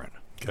epinephrine.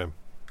 Okay.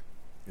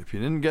 If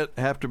you didn't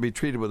have to be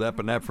treated with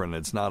epinephrine,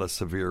 it's not a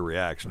severe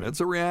reaction. It's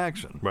a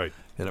reaction. Right.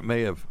 And it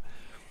may have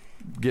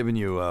given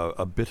you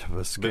a bit of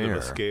a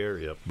scare.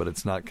 Yep. But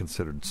it's not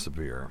considered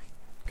severe.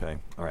 Okay.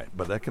 All right.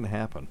 But that can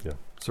happen. Yeah.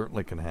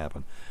 Certainly can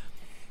happen.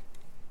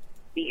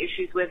 The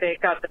issues with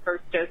it, got the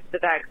first dose of the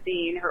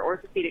vaccine. Her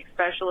orthopedic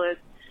specialist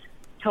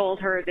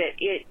told her that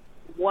it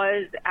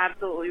was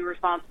absolutely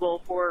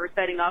responsible for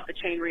setting off a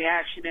chain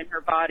reaction in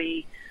her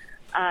body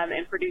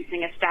and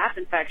producing a staph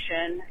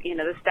infection.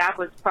 The staph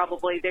was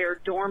probably there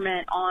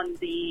dormant on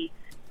the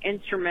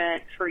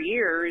instrument for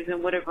years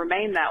and would have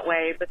remained that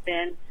way, but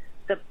then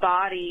the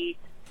body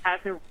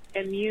has an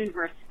immune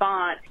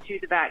response to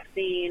the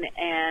vaccine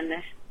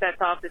and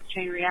sets off this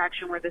chain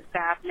reaction where the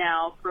staph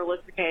now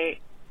proliferate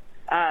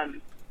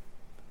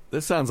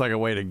This sounds like a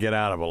way to get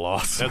out of a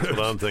lawsuit. That's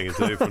what I'm thinking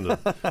too from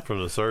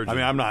the surgeon. I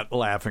mean, I'm not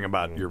laughing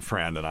about your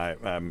friend, and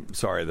I'm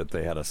sorry that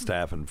they had a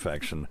staph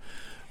infection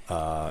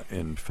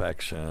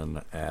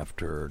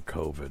after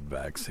COVID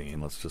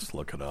vaccine. Let's just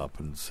look it up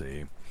and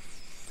see.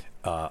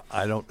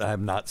 I have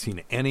not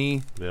seen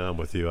any. Yeah, I'm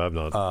with you. I've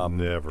not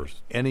never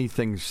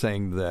anything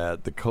saying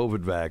that the COVID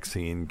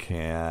vaccine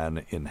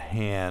can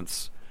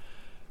enhance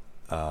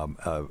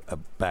a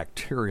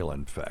bacterial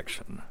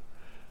infection.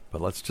 But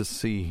let's just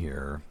see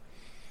here.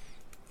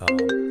 Okay,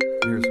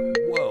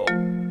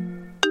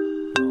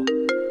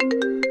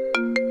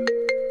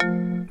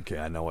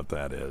 I know what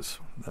that is.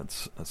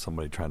 That's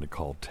somebody trying to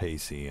call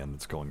Tacey, and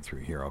it's going through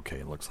here. Okay,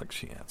 it looks like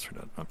she answered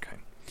it. Okay.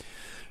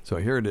 So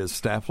here it is,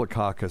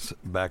 Staphylococcus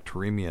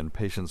bacteremia in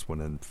patients when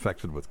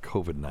infected with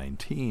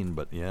COVID-19.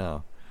 But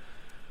yeah,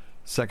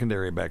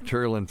 secondary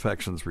bacterial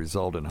infections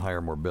result in higher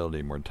morbidity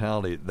and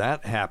mortality.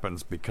 That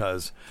happens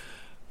because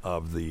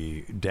of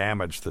the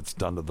damage that's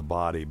done to the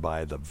body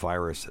by the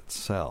virus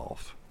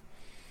itself.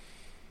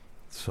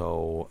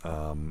 So,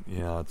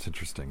 yeah, it's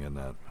interesting, isn't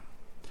it?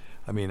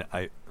 I mean,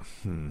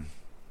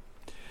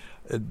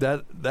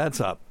 that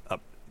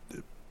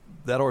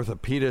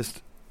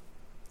orthopedist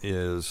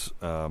is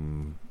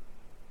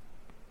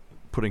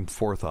putting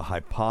forth a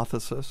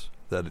hypothesis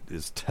that it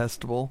is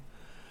testable.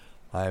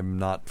 I'm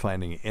not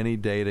finding any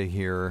data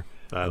here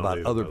about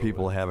other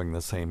people having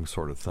the same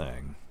sort of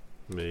thing.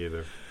 Me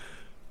either.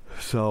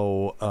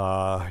 So,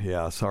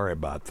 yeah, sorry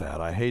about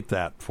that. I hate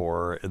that.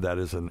 That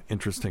is an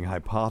interesting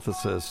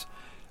hypothesis.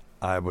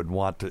 I would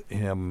want that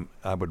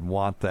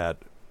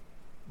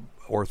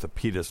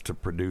orthopedist to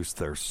produce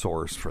their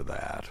source for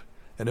that.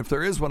 And if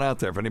there is one out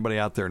there, if anybody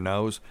out there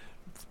knows,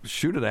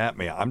 shoot it at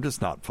me. I'm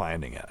just not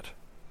finding it.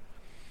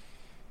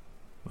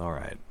 All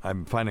right.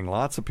 I'm finding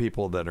lots of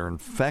people that are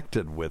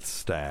infected with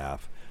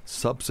staph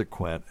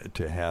subsequent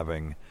to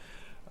having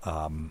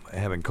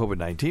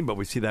COVID-19, but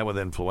we see that with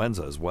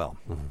influenza as well.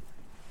 Mm-hmm.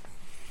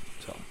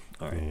 So,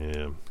 all right.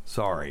 Yeah.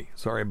 Sorry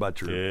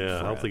about your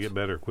friends. I hope they get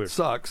better quick.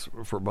 Sucks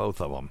for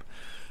both of them.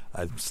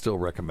 I'm still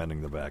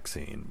recommending the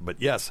vaccine. But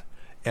yes,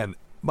 and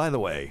by the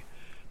way,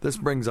 this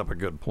brings up a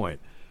good point.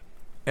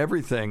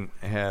 Everything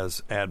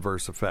has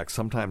adverse effects,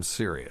 sometimes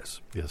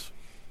serious. Yes.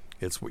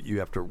 It's what you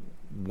have to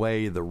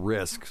weigh the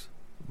risks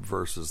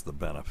versus the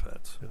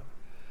benefits. Yeah.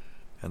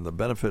 And the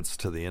benefits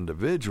to the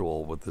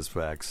individual with this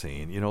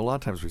vaccine, a lot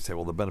of times we say,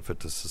 well, the benefit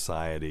to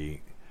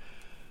society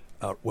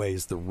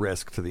outweighs the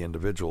risk to the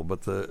individual,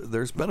 but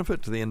there's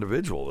benefit to the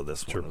individual with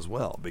this one as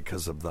well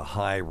because of the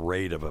high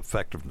rate of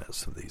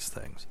effectiveness of these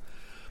things.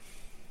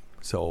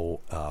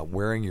 So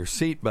wearing your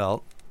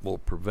seatbelt will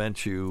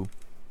prevent you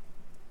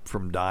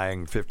from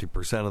dying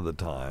 50% of the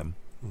time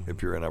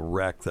if you're in a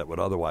wreck that would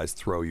otherwise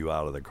throw you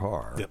out of the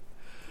car. Yep.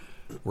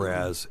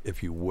 Whereas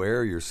if you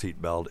wear your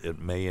seatbelt, it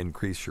may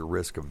increase your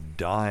risk of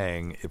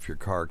dying if your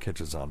car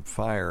catches on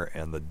fire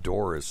and the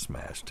door is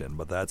smashed in.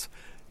 But that's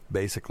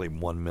basically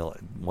one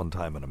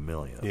time in a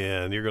million.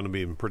 Yeah, and you're going to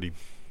be in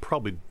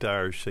probably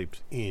dire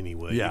shapes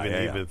anyway. Yeah,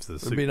 even if the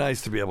it'd be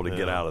nice to be able to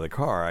get out of the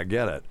car. I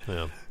get it.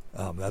 Yeah.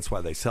 That's why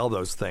they sell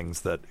those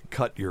things that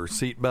cut your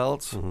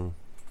seatbelts,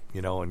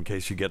 in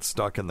case you get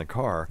stuck in the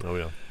car. Oh,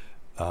 yeah.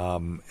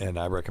 And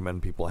I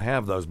recommend people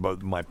have those.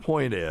 But my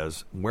point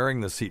is,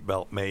 wearing the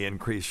seatbelt may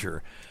increase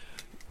your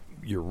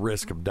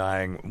risk of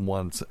dying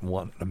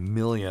a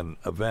million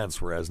events,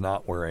 whereas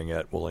not wearing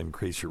it will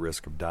increase your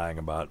risk of dying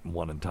about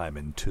one time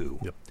in two.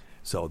 Yep.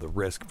 So the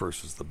risk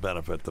versus the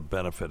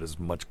benefit is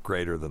much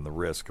greater than the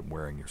risk of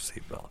wearing your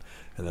seatbelt.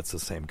 And that's the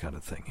same kind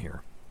of thing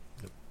here.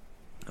 Yep.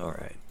 All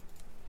right.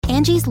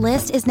 Angie's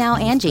List is now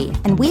Angie,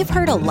 and we've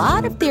heard a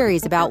lot of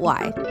theories about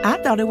why. I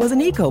thought it was an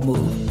eco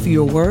move.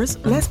 Fewer words,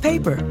 less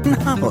paper.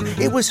 No,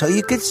 it was so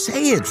you could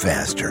say it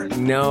faster.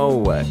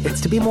 No,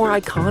 it's to be more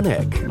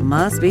iconic.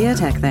 Must be a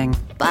tech thing.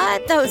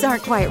 But those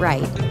aren't quite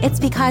right. It's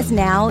because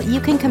now you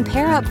can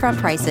compare upfront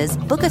prices,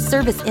 book a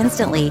service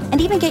instantly,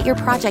 and even get your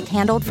project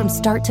handled from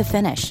start to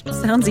finish.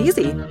 Sounds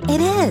easy.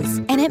 It is,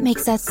 and it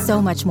makes us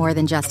so much more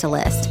than just a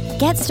list.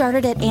 Get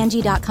started at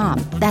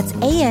Angie.com. That's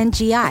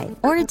ANGI,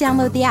 or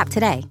download the app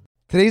today.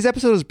 Today's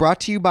episode is brought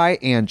to you by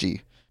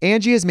Angie.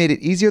 Angie has made it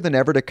easier than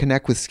ever to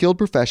connect with skilled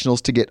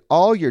professionals to get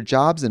all your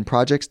jobs and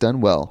projects done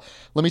well.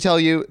 Let me tell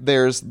you,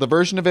 there's the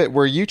version of it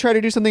where you try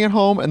to do something at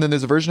home, and then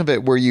there's a version of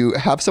it where you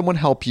have someone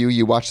help you,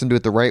 you watch them do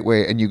it the right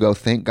way, and you go,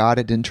 thank God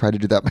I didn't try to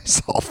do that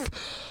myself.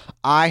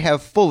 I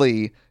have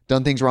fully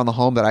done things around the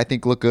home that I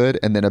think look good,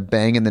 and then a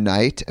bang in the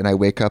night, and I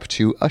wake up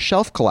to a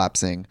shelf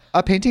collapsing,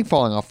 a painting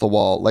falling off the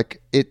wall.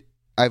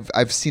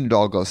 I've seen it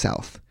all go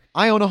south.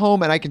 I own a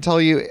home, and I can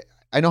tell you,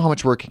 I know how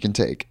much work it can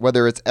take.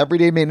 Whether it's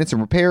everyday maintenance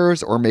and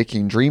repairs or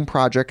making dream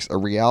projects a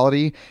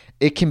reality,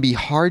 it can be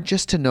hard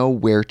just to know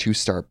where to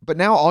start. But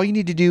now all you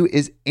need to do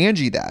is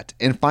Angie that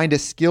and find a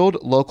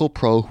skilled local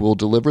pro who will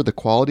deliver the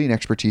quality and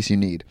expertise you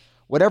need.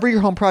 Whatever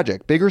your home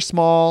project, big or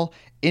small,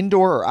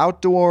 indoor or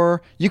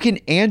outdoor, you can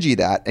Angie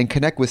that and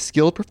connect with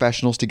skilled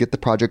professionals to get the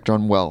project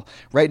done well.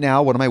 Right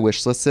now, one of my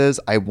wish lists is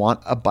I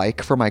want a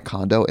bike for my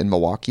condo in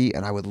Milwaukee,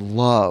 and I would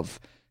love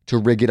to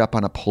rig it up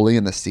on a pulley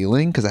in the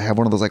ceiling because I have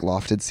one of those like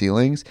lofted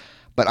ceilings.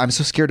 But I'm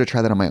so scared to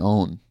try that on my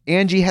own.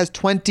 Angie has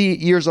 20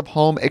 years of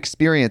home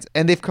experience,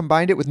 and they've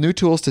combined it with new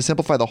tools to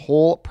simplify the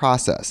whole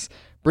process.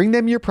 Bring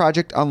them your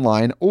project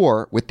online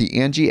or with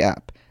the Angie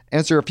app.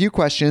 Answer a few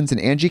questions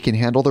and Angie can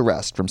handle the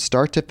rest from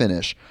start to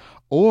finish,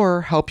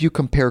 or help you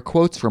compare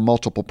quotes from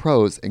multiple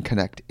pros and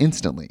connect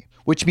instantly,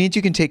 which means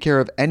you can take care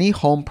of any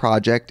home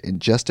project in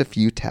just a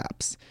few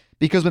taps.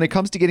 Because when it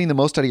comes to getting the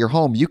most out of your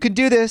home, you can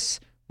do this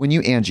when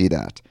you Angie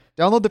that.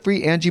 Download the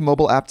free Angie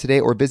mobile app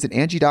today or visit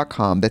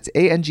Angie.com. That's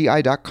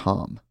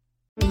ANGI.com.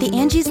 The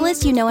Angie's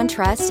List you know and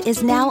trust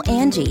is now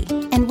Angie,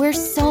 and we're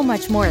so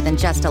much more than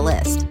just a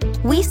list.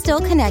 We still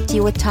connect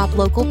you with top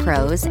local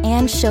pros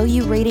and show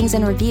you ratings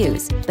and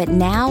reviews, but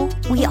now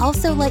we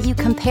also let you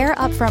compare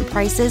upfront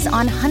prices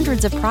on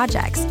hundreds of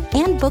projects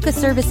and book a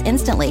service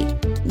instantly.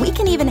 We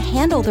can even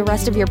handle the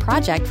rest of your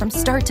project from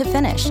start to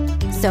finish.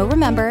 So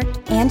remember,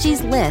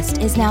 Angie's List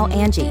is now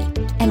Angie,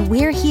 and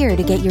we're here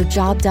to get your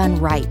job done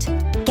right.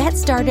 Get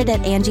started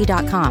at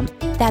Angie.com.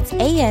 That's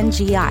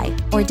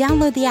ANGI, or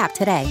download the app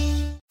today.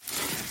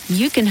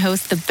 You can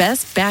host the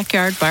best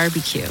backyard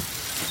barbecue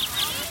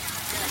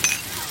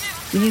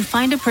when you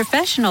find a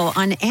professional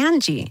on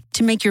Angie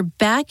to make your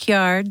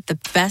backyard the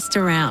best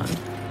around.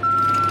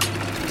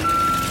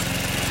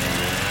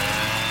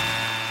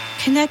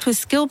 Connect with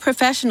skilled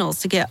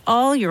professionals to get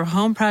all your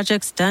home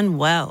projects done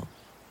well.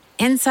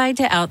 Inside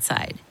to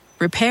outside,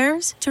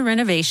 repairs to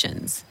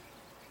renovations.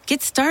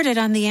 Get started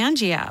on the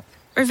Angie app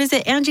or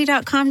visit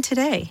Angie.com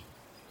today.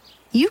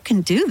 You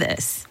can do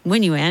this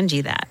when you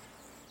Angie that.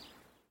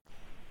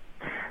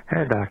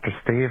 Hey, Dr.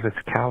 Steve. It's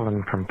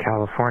Calvin from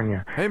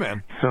California. Hey,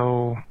 man.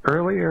 So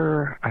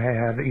earlier I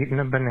had eaten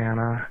a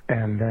banana,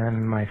 and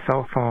then my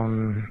cell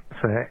phone,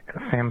 the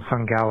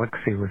Samsung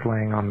Galaxy, was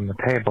laying on the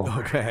table.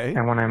 Okay.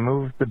 And when I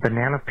moved the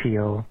banana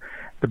peel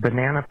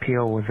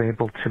was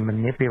able to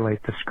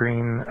manipulate the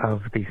screen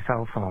of the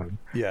cell phone.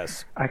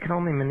 Yes. I can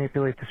only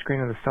manipulate the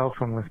screen of the cell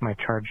phone with my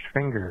charged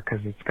finger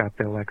because it's got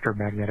the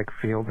electromagnetic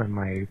field in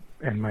my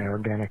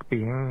organic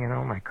being,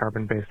 my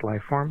carbon-based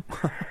life form.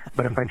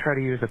 But if I try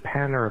to use a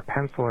pen or a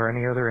pencil or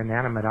any other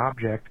inanimate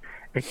object,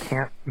 it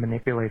can't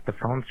manipulate the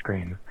phone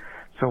screen.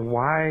 So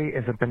why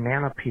is a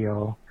banana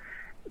peel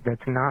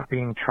that's not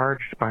being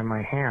charged by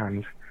my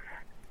hand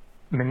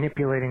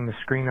manipulating the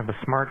screen of a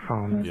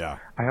smartphone? Yeah.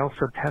 I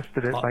also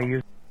tested it by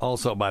using...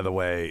 Also, by the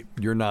way,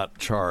 you're not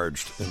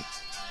charged.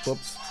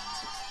 Whoops.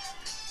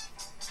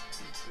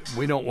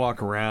 We don't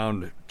walk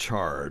around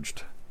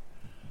charged.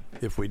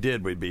 If we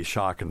did, we'd be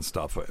shocking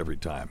stuff every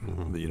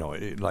time.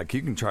 Mm-hmm. Like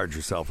you can charge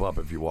yourself up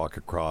if you walk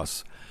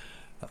across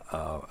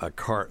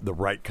the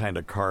right kind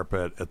of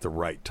carpet at the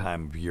right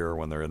time of year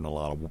when there's a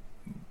lot of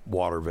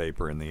water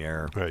vapor in the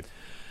air. Right.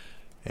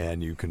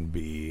 And you can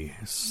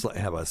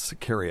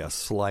carry a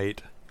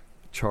slight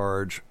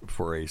charge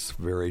for a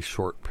very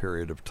short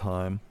period of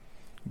time,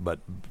 but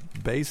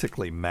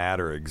basically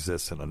matter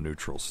exists in a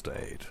neutral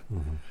state.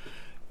 Mm-hmm.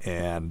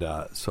 And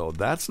so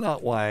that's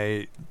not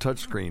why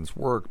touchscreens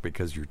work,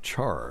 because you're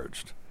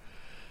charged.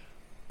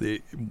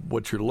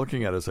 What you're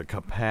looking at is a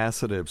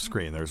capacitive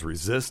screen. There's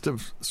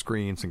resistive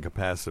screens and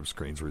capacitive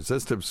screens.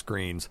 Resistive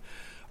screens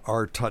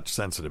are touch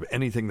sensitive.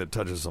 Anything that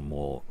touches them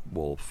will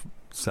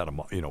set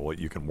them,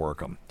 you can work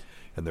them.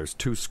 And there's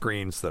two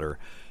screens that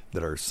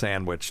are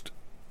sandwiched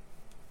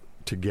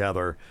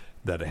together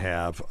that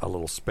have a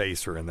little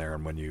spacer in there,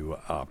 and when you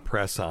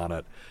press on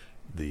it,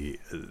 the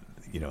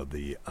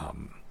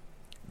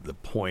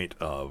point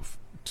of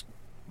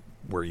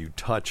where you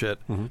touch it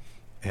mm-hmm.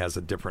 has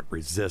a different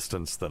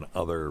resistance than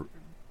other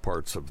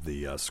parts of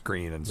the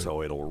screen, and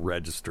so it'll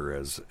register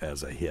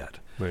as a hit.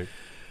 Right.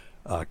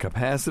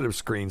 Capacitive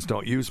screens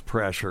don't use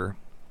pressure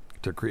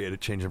to create a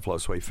change in flow,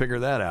 so he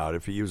figured that out.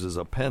 If he uses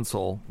a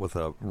pencil with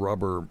a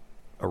rubber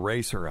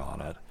eraser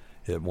on it,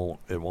 it won't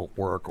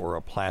work, or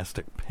a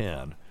plastic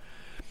pen.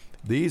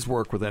 These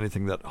work with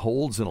anything that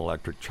holds an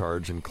electric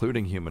charge,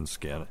 including human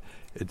skin.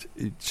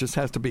 It just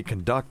has to be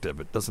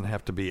conductive. It doesn't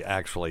have to be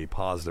actually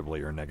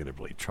positively or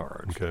negatively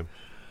charged. Okay.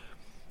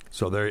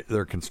 So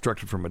they're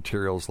constructed from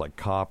materials like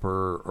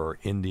copper or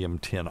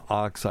indium tin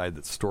oxide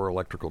that store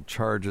electrical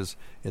charges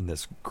in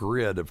this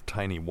grid of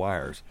tiny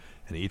wires,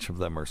 and each of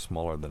them are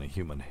smaller than a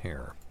human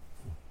hair.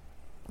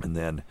 And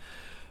then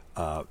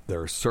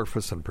there are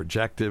surface and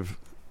projective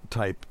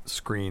type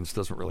screens.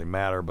 Doesn't really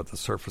matter, but the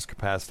surface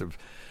capacitive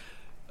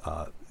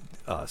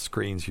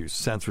screens use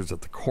sensors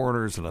at the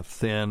corners and a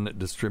thin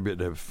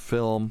distributive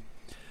film.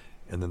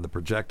 And then the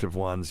projective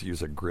ones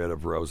use a grid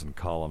of rows and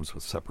columns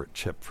with separate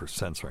chip for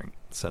sensing.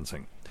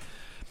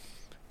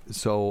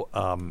 So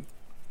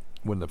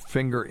when the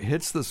finger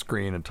hits the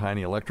screen, a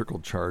tiny electrical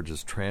charge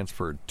is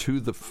transferred to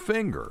the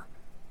finger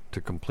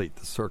to complete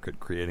the circuit,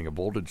 creating a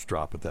voltage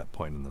drop at that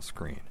point in the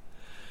screen.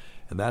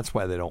 And that's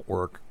why they don't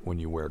work when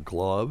you wear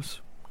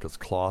gloves, because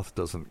cloth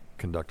doesn't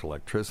conduct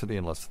electricity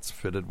unless it's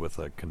fitted with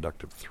a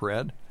conductive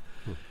thread.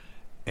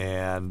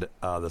 And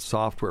the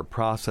software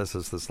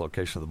processes this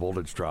location of the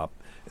voltage drop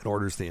and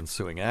orders the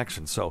ensuing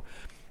action. So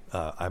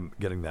I'm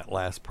getting that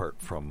last part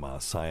from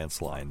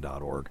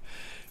scienceline.org.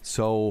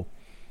 So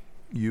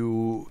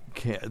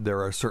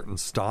there are certain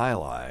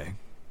styli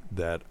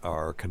that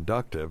are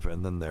conductive,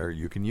 and then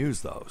you can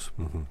use those.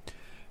 Mm-hmm.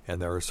 And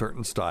there are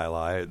certain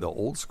styli, the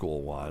old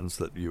school ones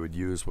that you would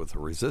use with a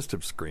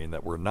resistive screen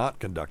that were not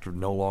conductive,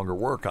 no longer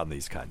work on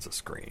these kinds of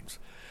screens.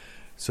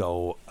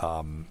 So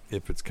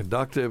if it's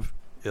conductive,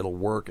 it'll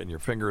work, and your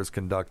finger is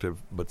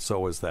conductive, but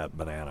so is that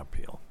banana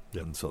peel.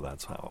 Yep. And so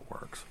that's how it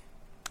works.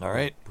 All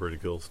right? Pretty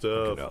cool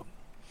stuff.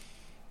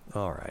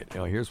 All right.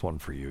 Here's one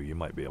for you. You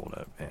might be able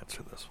to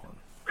answer this one.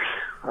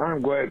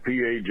 I'm glad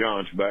P.A.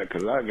 John's back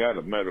because I got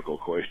a medical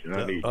question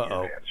I need to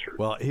answer.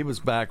 Well, he was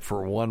back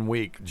for 1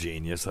 week,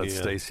 genius. That's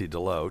Stacy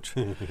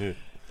DeLoach.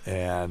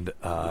 And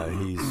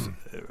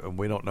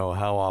we don't know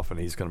how often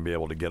he's going to be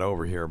able to get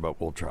over here, but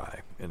we'll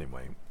try.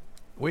 Anyway,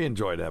 we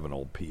enjoyed having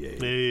old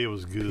P.A. It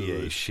was good.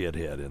 P.A.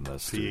 shithead in the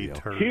studio.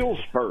 Heel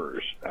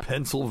spurs.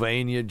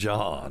 Pennsylvania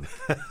John.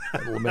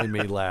 That made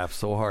me laugh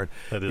so hard.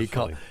 That is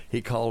funny.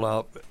 He called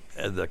up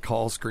the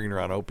call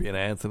screener on Opie and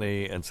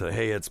Anthony and said,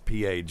 "Hey, it's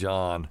P.A.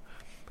 John."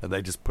 And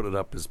they just put it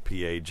up as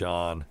P.A.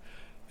 John.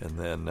 And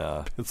then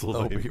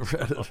Opie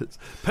read it as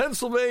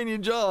Pennsylvania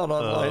John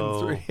on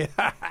line 3.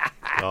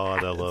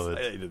 God, I love it.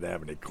 They didn't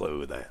have any clue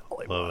who the hell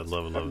he was.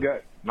 Love it. I've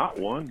got not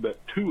one, but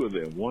two of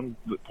them. One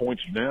that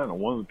points down and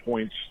one that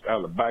points out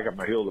of the back of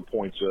my heel that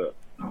points up.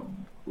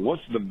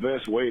 What's the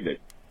best way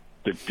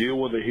to deal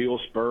with a heel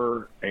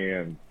spur?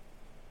 And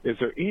is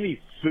there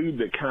any food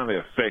that kind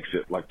of affects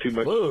it, like too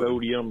much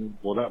sodium?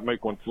 Will that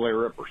make one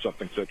flare up or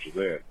something such as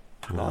that?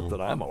 Not that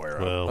I'm aware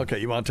of. Well, okay,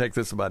 you want to take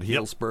this about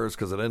heel spurs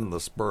because it isn't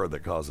the spur that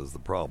causes the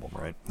problem,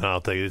 right? No,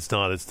 I'll tell you, it's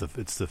not. It's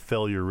the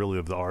failure really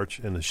of the arch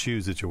and the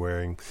shoes that you're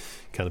wearing,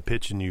 kind of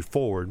pitching you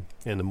forward.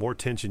 And the more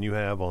tension you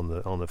have on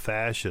the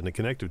fascia and the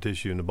connective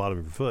tissue in the bottom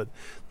of your foot,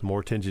 the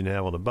more tension you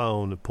have on the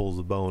bone. It pulls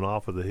the bone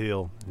off of the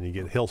heel, and you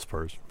get heel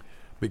spurs.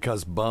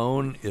 Because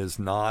bone is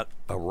not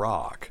a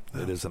rock;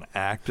 it is an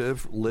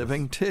active,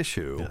 living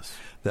tissue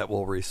that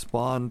will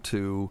respond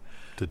to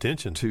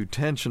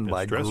tension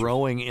by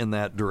growing in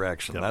that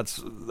direction.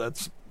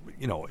 That's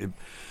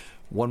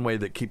one way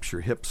that keeps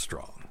your hips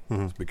strong.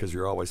 It's because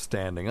you're always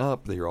standing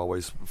up, that you're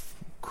always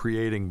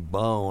creating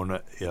bone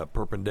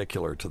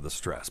perpendicular to the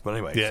stress. But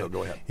anyway, so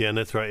go ahead. Yeah, and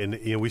that's right.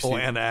 And we see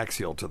and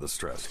axial to the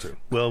stress too.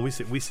 Well, we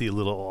see a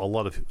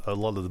lot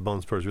of the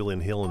bone spurs really in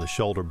the heel and the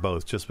shoulder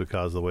both, just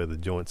because of the way the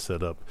joint's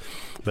set up.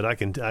 But I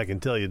can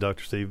tell you,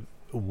 Dr. Steve,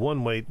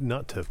 one way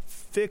not to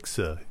fix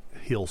a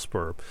heel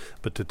spur,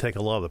 but to take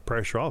a lot of the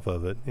pressure off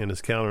of it, and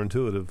it's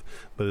counterintuitive,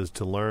 but is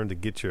to learn to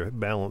get your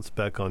balance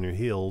back on your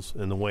heels.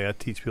 And the way I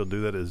teach people to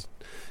do that is,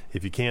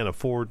 if you can't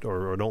afford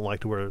or don't like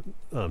to wear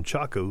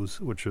Chacos,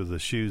 which are the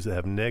shoes that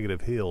have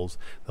negative heels,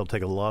 they'll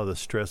take a lot of the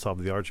stress off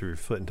of the arch of your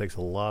foot and takes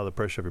a lot of the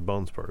pressure off your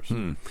bone spurs.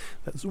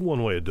 That's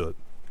one way to do it.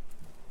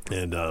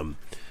 And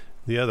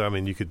the other, I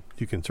mean, you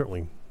can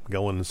certainly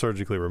go in and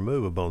surgically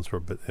remove a bone spur,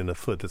 but in the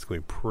foot, that's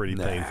going to be pretty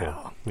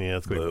painful. Yeah,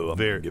 it's going to be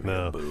very.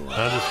 I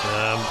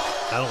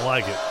don't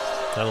like it.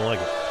 I don't like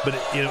it. But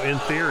in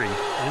theory,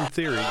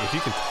 if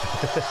you can,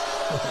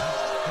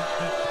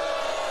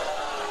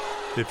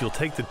 if you'll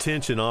take the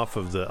tension off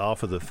of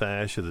the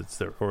fascia that's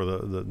there, or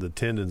the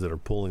tendons that are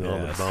pulling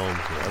on the bones,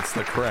 that's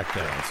the correct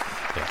answer.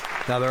 Yeah.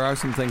 Now there are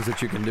some things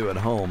that you can do at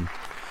home.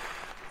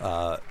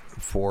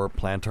 For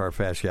plantar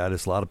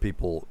fasciitis, a lot of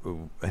people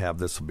who have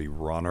this will be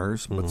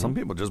runners, but some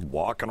people just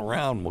walking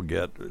around will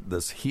get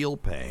this heel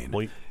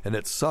pain, and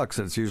it sucks.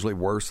 And it's usually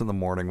worse in the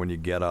morning when you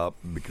get up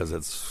because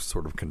it's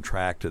sort of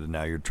contracted, and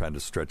now you're trying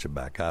to stretch it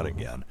back out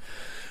again.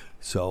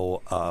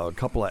 So a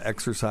couple of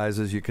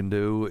exercises you can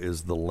do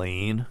is the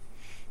lean,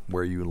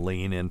 where you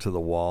lean into the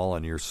wall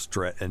and you're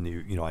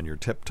on your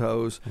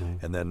tiptoes,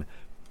 and then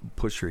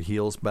push your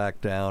heels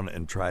back down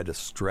and try to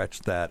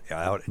stretch that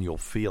out, and you'll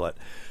feel it.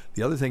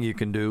 The other thing you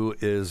can do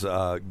is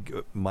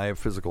my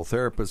physical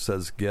therapist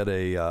says get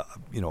a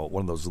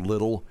one of those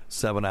little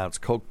 7-ounce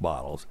Coke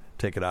bottles,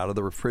 take it out of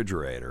the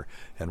refrigerator,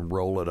 and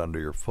roll it under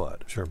your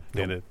foot. Sure,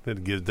 and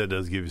that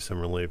does give you some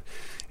relief,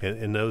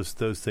 and those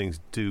things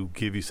do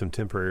give you some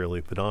temporary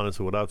relief. But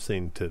honestly, what I've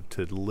seen to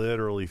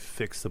literally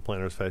fix the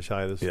plantar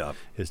fasciitis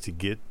is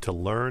to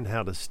learn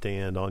how to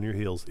stand on your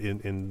heels.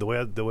 In the way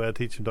I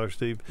teach them, Dr.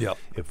 Steve,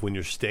 if when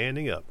you're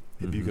standing up,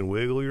 if you can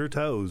wiggle your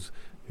toes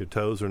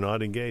are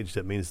not engaged,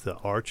 that means the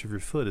arch of your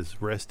foot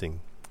is resting,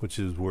 which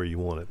is where you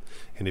want it.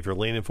 And if you're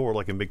leaning forward,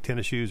 like in big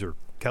tennis shoes or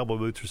cowboy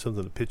boots or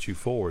something that pitch you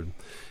forward,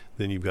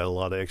 then you've got a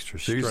lot of extra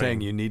strain. So you're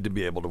saying you need to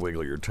be able to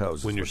wiggle your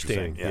toes when you're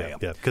standing. Yeah,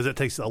 because it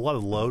takes a lot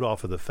of load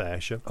off of the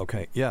fascia.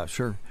 Okay, yeah,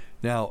 sure.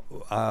 Now,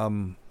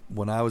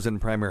 when I was in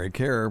primary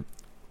care,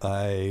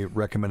 I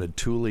recommended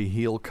Thule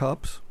heel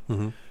cups,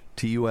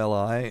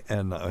 Tuli,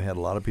 and I had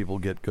a lot of people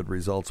get good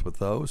results with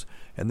those.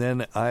 And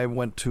then I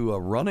went to a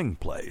running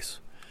place,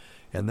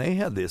 and they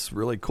had this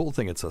really cool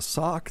thing. It's a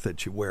sock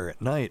that you wear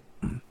at night,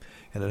 and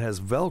it has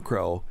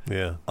Velcro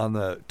on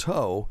the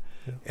toe,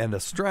 and a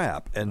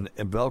strap and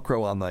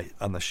Velcro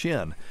on the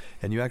shin,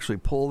 and you actually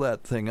pull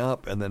that thing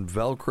up and then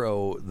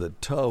Velcro the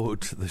toe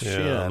to the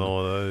shin,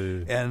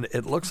 and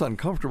it looks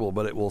uncomfortable,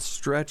 but it will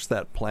stretch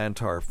that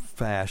plantar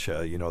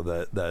fascia,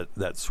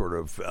 that sort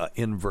of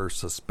inverse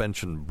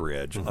suspension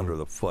bridge under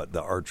the foot,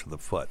 the arch of the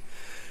foot.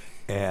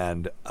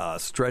 And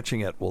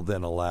stretching it will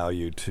then allow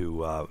you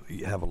to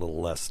have a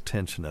little less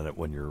tension in it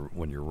when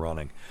you're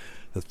running.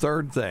 The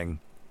third thing,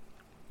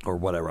 or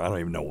whatever, I don't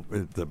even know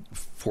the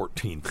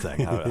 14th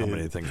thing, how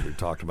many things we've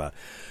talked about.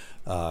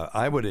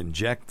 I would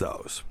inject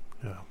those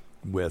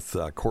with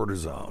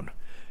cortisone.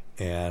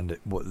 And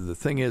the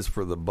thing is,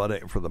 for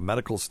the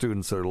medical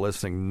students that are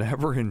listening,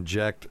 never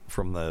inject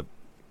from the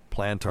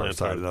plantar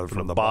side,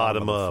 from the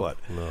bottom of the foot.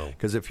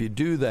 Because if you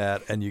do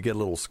that and you get a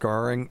little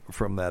scarring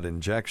from that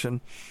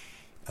injection,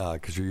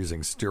 because you're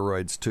using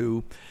steroids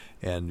too,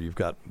 and you've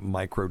got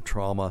micro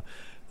trauma,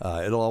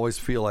 it'll always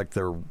feel like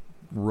they're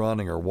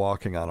running or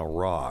walking on a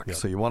rock.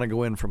 So you want to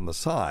go in from the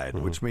side,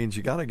 which means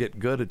you got to get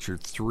good at your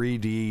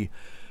 3D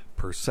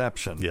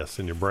perception. Yes,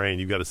 in your brain,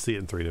 you've got to see it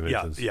in 3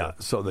 dimensions.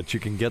 So that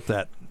you can get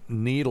that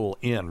needle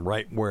in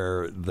right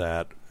where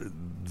the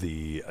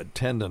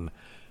tendon,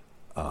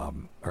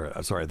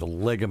 the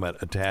ligament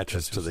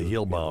attaches to the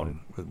heel bone,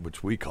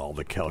 which we call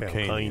the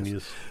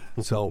calcaneus.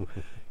 So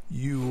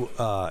you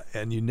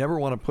never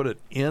want to put it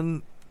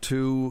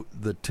into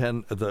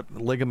the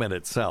ligament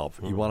itself.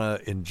 You want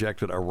to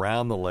inject it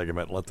around the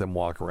ligament, let them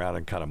walk around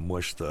and kind of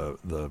mush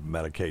the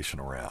medication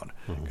around.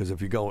 Because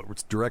if you go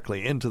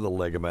directly into the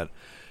ligament,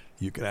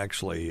 you can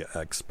actually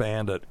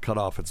expand it, cut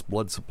off its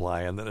blood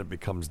supply, and then it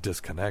becomes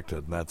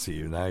disconnected,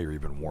 and now you're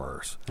even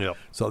worse.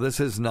 So this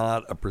is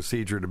not a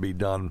procedure to be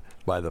done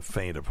by the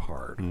faint of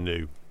heart.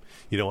 No.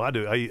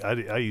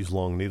 I use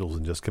long needles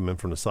and just come in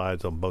from the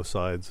sides on both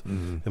sides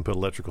and put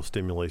electrical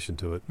stimulation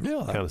to it.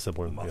 Yeah, kind of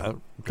simpler.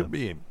 Could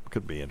be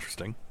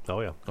interesting. Oh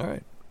yeah. All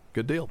right,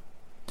 good deal.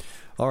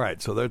 All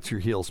right, so that's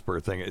your heel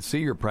spur thing. See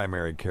your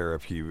primary care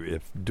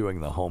if doing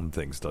the home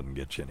things doesn't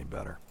get you any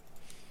better.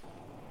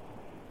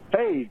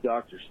 Hey,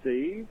 Dr.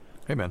 Steve.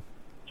 Hey, man.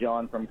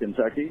 John from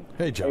Kentucky.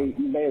 Hey, John. Hey,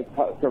 you may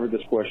have covered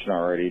this question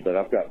already, but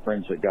I've got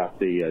friends that got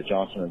the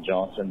Johnson &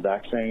 Johnson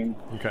vaccine.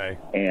 Okay.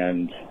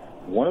 And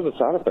one of the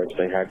side effects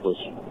they had was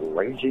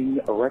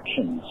raging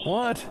erections.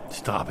 What?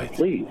 Stop it.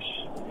 Please,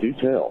 do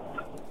tell.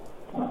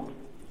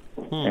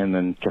 And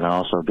then can I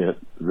also get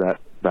that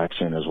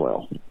vaccine as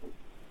well?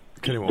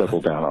 Double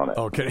down on it.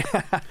 Okay.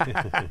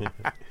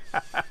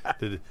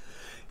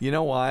 You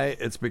know why?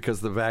 It's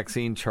because the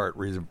vaccine chart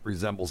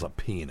resembles a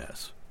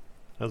penis.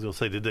 I was going to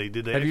say, did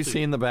they? Have you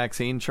seen the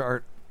vaccine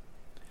chart?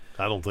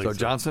 I don't think so. So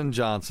Johnson &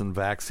 Johnson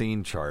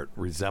vaccine chart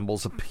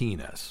resembles a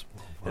penis.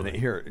 And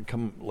here,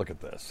 come look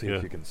at this. See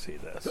if you can see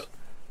this.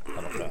 I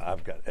don't know.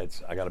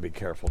 I got to be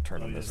careful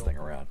turning this thing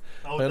around.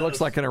 It looks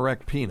like an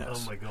erect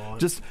penis. Oh my God!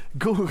 Just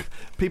Google.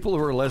 People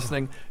who are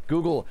listening,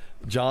 Google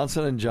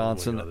Johnson &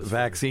 Johnson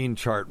vaccine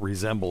chart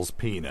resembles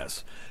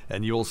penis,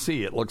 and you'll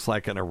see it looks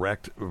like an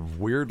erect,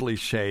 weirdly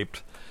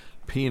shaped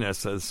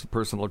penis. This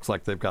person looks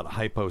like they've got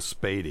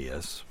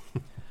hypospadias.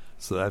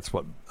 So that's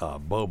what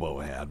Bobo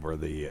had, where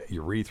the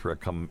urethra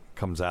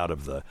comes out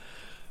of the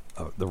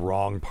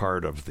wrong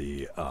part of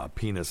the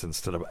penis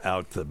instead of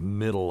out the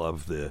middle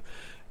of the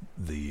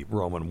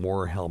Roman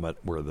war helmet,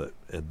 where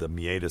the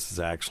meatus is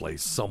actually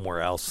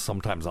somewhere else,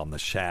 sometimes on the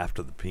shaft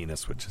of the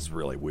penis, which is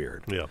really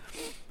weird. Yeah.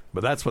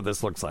 But that's what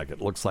this looks like.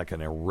 It looks like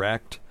an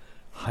erect,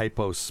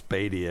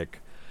 hypospadic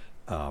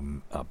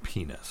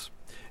penis.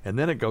 And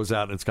then it goes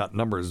out and it's got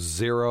numbers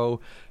 0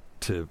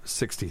 to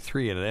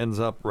 63, and it ends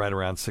up right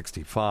around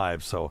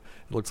 65. So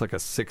it looks like a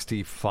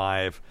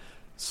 65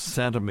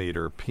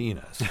 centimeter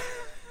penis.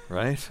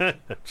 Right? It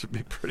should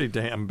be pretty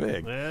damn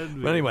big.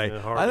 But anyway,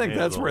 I think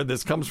that's where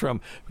this comes from,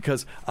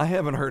 because I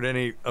haven't heard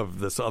any of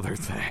this other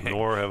thing.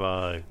 Nor have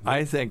I.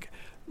 I think,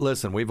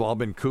 listen, we've all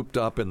been cooped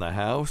up in the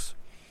house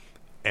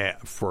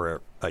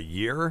for a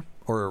year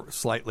or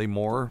slightly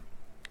more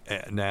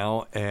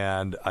now,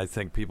 and I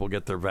think people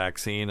get their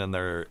vaccine and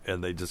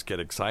they just get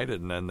excited,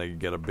 and then they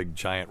get a big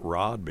giant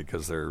rod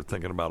because they're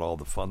thinking about all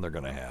the fun they're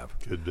going to have.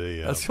 Could be.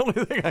 Yeah. That's the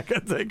only thing I can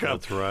think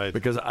of. That's right.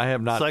 Because I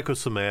have not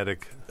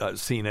psychosomatic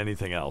seen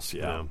anything else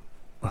yet.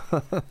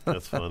 Yeah.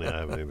 That's funny. I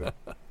haven't either.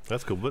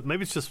 That's cool, but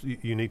maybe it's just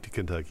unique to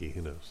Kentucky.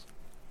 Who knows?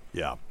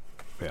 Yeah,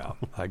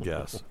 I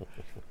guess.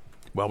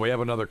 Well, we have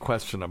another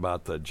question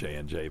about the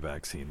J&J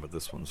vaccine, but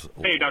this one's...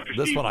 Hey, Dr.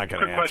 This Steve, one I can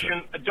quick answer.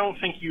 question. I don't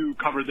think you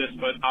covered this,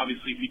 but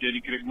obviously if you did,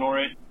 you could ignore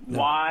it. No.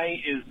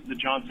 Why is the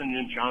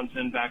Johnson &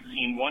 Johnson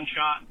vaccine 1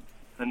 shot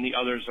and the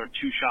others are 2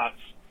 shots?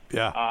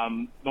 Yeah.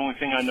 The only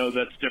thing I know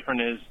that's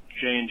different is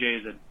J&J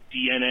is a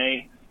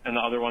DNA and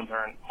the other ones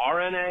are an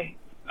RNA.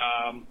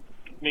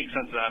 Make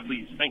sense of that,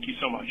 please. Thank you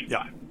so much.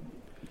 Yeah.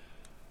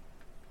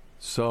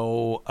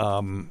 So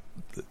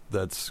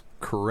that's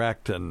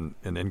correct and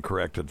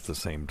incorrect at the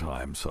same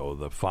time. So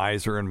the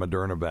Pfizer and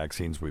Moderna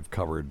vaccines we've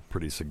covered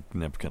pretty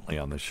significantly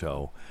on the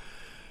show.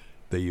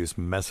 They use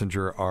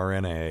messenger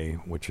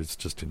RNA, which is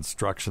just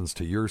instructions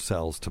to your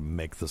cells to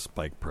make the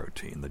spike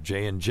protein. The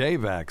J&J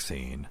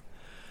vaccine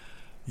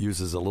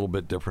uses a little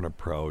bit different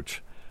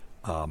approach.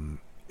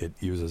 It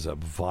uses a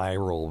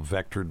viral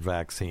vectored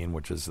vaccine,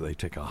 which is they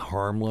take a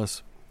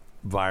harmless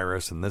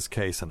virus, in this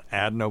case an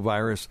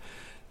adenovirus.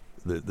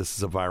 This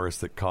is a virus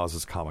that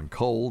causes common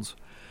colds,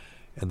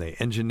 and they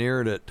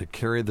engineered it to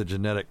carry the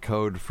genetic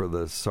code for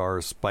the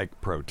SARS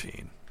spike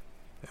protein.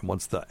 And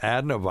once the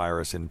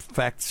adenovirus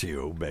infects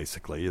you,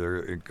 basically,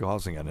 they're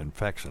causing an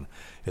infection,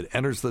 it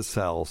enters the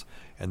cells,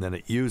 and then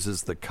it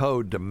uses the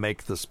code to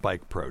make the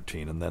spike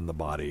protein, and then the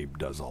body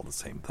does all the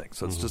same things.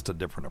 So it's just a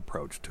different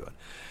approach to it.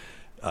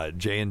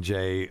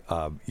 J&J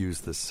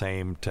used the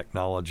same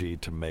technology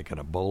to make an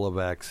Ebola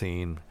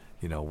vaccine.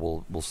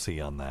 We'll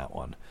see on that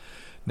one.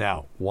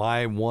 Now,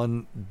 why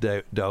one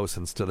dose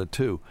instead of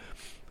two?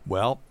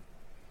 Well,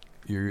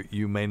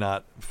 you may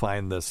not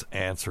find this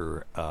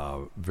answer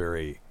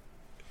very,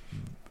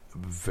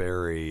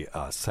 very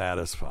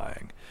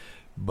satisfying,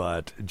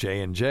 but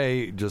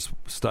J&J just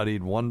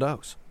studied one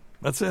dose.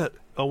 That's it.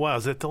 Oh wow,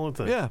 is that the only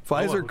thing? Yeah,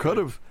 Pfizer could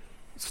have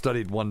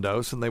studied one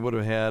dose, and they would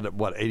have had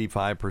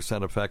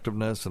 85%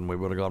 effectiveness, and we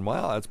would have gone,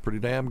 wow, that's pretty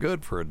damn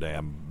good for a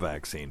damn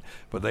vaccine.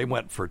 But they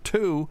went for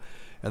two,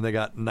 and they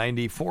got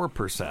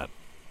 94%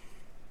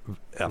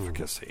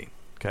 efficacy.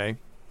 Okay,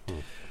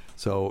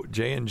 so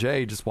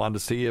J&J just wanted to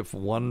see if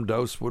one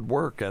dose would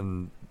work,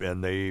 and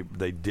they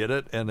did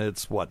it, and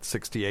it's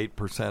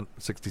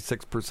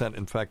 66%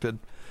 infected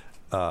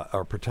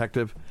or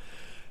protective,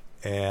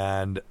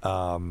 and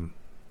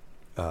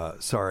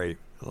sorry.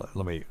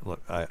 Let me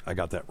look. I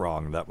got that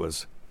wrong. That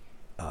was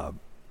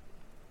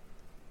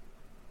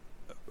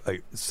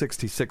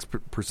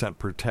 66%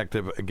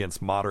 protective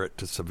against moderate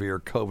to severe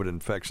COVID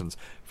infections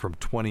from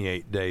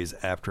 28 days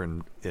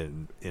after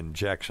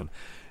injection.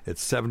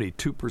 It's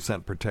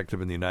 72%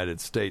 protective in the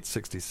United States,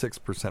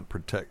 66%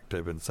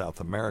 protective in South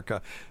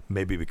America,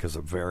 maybe because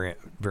of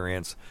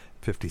variants,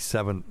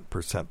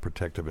 57%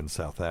 protective in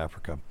South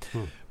Africa.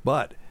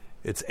 But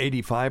it's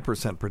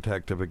 85%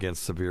 protective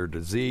against severe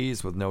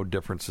disease with no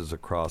differences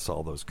across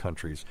all those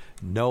countries.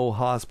 No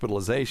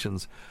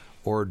hospitalizations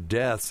or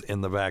deaths in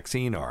the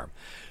vaccine arm.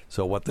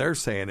 So what they're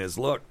saying is,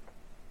 look,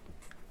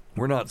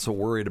 we're not so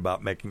worried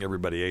about making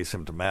everybody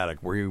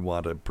asymptomatic. We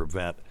want to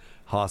prevent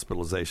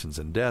hospitalizations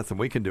and death, and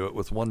we can do it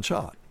with one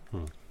shot.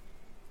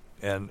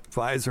 And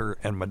Pfizer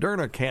and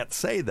Moderna can't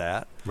say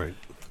that. Right.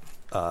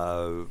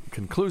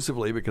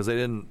 Conclusively, because they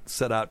didn't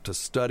set out to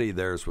study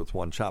theirs with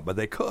one shot, but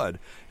they could,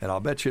 and I'll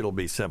bet you it'll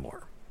be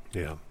similar.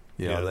 Yeah.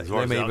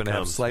 They may even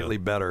have slightly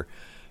better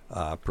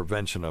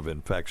prevention of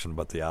infection,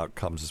 but the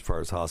outcomes as far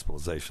as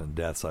hospitalization and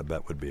deaths, I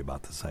bet, would be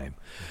about the same.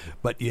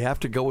 But you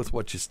have to go with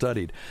what you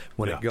studied.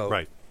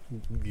 Right.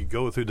 You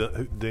go through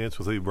dance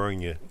with who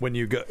bring you. When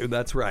you go,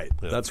 that's right.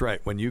 Yeah. That's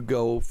right. When you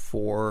go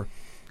for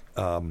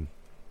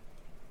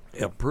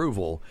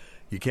approval,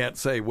 you can't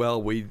say,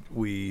 well,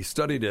 we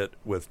studied it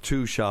with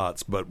two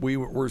shots, but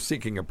we're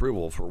seeking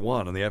approval for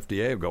one, and the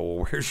FDA will go,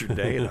 well, where's your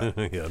data?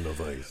 Yeah, no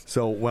thanks.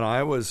 So when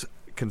I was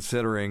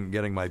considering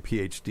getting my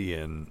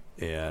PhD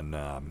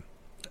in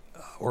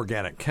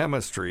organic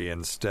chemistry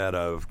instead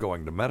of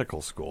going to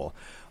medical school,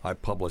 I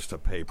published a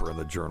paper in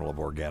the Journal of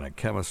Organic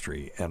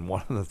Chemistry, and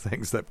one of the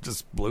things that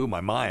just blew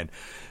my mind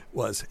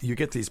was you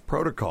get these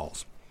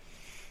protocols,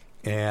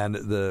 and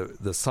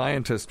the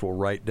scientist will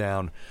write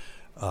down,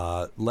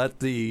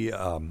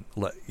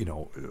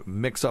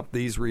 mix up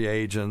these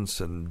reagents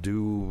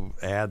and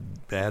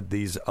add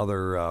these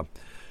other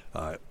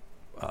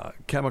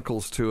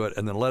chemicals to it,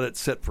 and then let it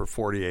sit for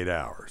 48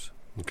 hours.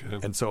 Okay.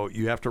 And so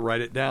you have to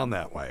write it down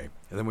that way,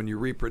 and then when you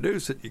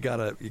reproduce it, you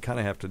kind of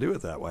have to do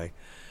it that way.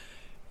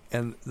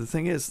 And the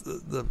thing is,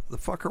 the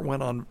fucker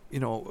went on,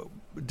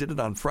 did it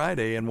on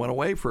Friday and went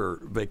away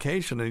for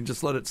vacation, and he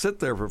just let it sit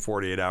there for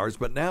 48 hours.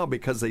 But now,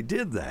 because they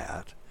did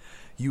that,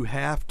 you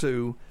have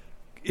to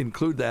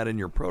include that in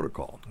your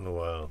protocol. Oh,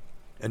 wow.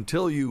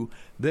 Until you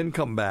then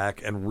come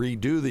back and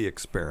redo the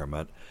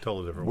experiment,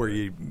 totally different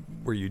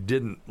where you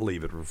didn't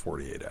leave it for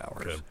 48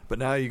 hours. Okay. But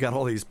now you got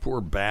all these poor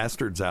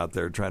bastards out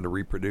there trying to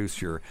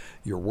reproduce your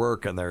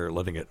work, and they're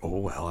letting it,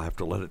 I have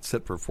to let it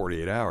sit for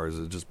 48 hours.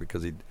 It's just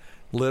because he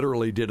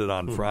literally did it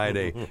on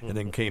Friday and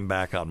then came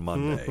back on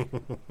Monday.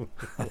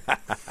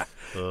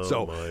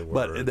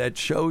 But that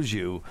shows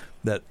you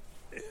that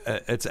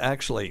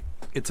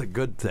it's a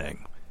good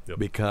thing. Yep.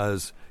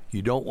 Because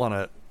you don't want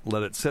to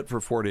let it sit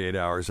for 48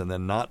 hours and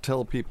then not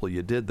tell people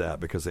you did that,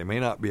 because they may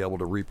not be able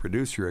to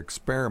reproduce your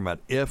experiment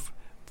if,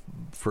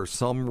 for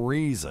some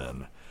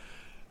reason,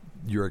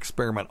 your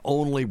experiment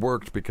only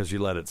worked because you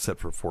let it sit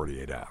for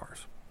 48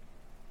 hours.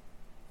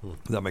 Does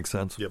that make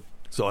sense? Yep.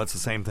 So it's the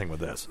same thing with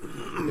this.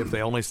 If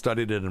they only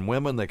studied it in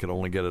women, they could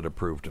only get it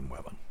approved in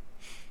women.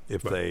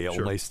 If they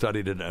only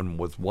studied it and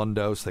with one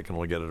dose, they can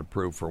only get it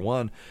approved for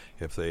one.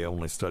 If they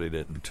only studied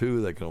it in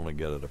two, they can only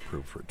get it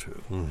approved for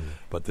two. Mm-hmm.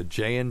 But the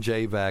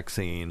J&J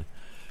vaccine,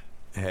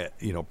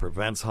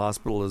 prevents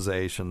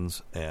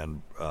hospitalizations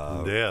and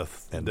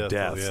death. And death.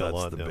 deaths. Yeah,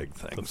 That's the big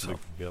thing.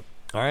 Yep.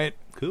 All right.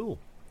 Cool.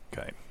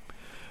 Okay.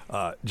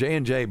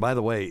 J&J, by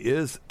the way,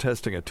 is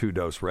testing a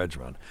 2-dose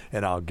regimen,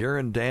 and I'll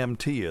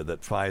guarantee you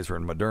that Pfizer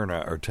and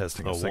Moderna are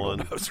testing a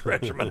single-dose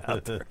regimen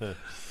out there.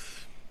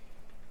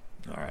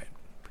 All right.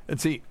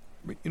 And see,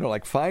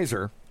 like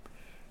Pfizer,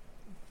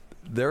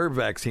 their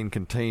vaccine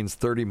contains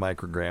 30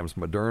 micrograms.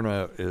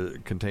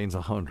 Moderna contains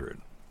 100.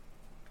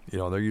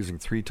 They're using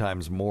 3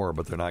 times more,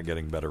 but they're not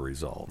getting better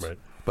results. Right.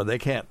 But they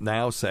can't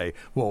now say,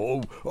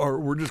 well, or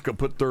we're just going to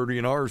put 30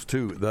 in ours,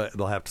 too.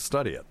 They'll have to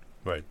study it.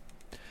 Right.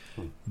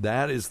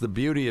 That is the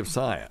beauty of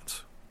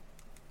science.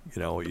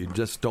 You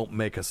just don't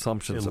make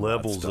assumptions and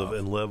about levels stuff.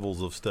 and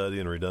levels of study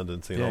and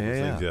redundancy and all those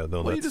things. Yeah,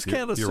 no, well, you just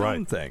can't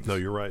assume things. No,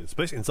 you're right.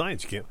 Especially in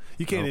science,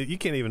 you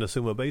can't even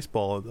assume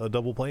a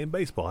double play in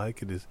baseball. I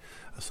could just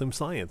assume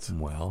science.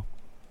 Well,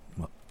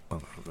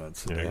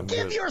 that's damn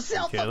Give good.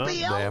 yourself a bill.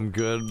 Damn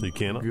good. You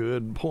cannot.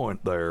 Good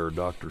point there,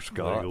 Dr.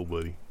 Scott. There you go,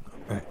 buddy.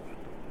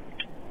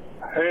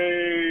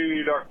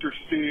 Hey, Dr.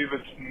 Steve,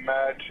 it's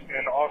Matt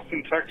in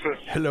Austin, Texas.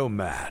 Hello,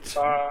 Matt.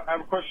 I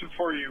have a question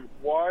for you.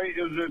 Why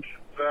is it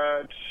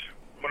that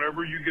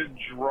whenever you get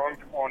drunk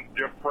on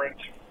different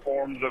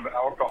forms of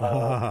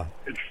alcohol,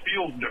 it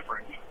feels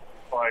different?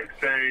 Like,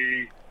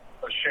 say,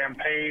 a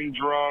champagne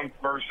drunk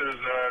versus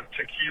a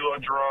tequila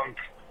drunk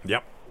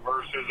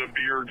versus a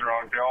beer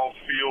drunk. They all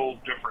feel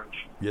different.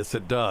 Yes,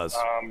 it does.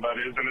 But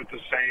isn't it the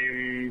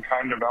same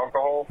kind of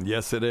alcohol?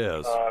 Yes, it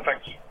is.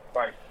 Thanks.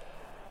 Bye.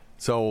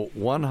 So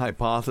one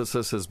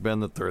hypothesis has been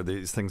that there are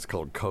these things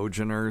called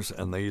cogeners,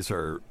 and these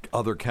are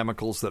other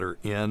chemicals that are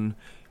in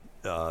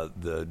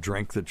the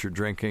drink that you're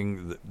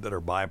drinking that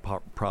are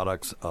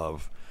byproducts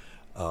of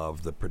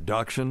the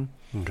production.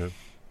 Okay.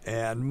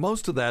 And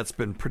most of that's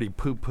been pretty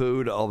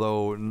poo-pooed,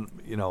 although,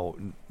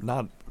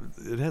 not,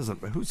 it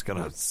hasn't, who's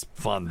going to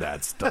fund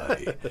that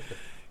study?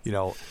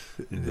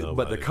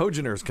 But the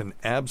cogeners can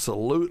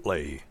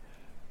absolutely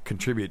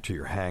contribute to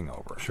your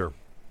hangover. Sure.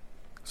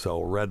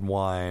 So red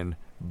wine,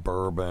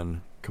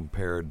 bourbon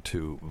compared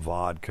to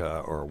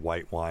vodka or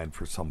white wine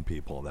for some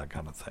people, that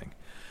kind of thing.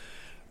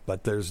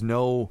 But there's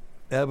no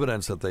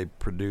evidence that they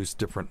produce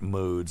different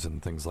moods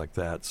and things like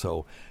that.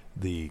 So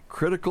the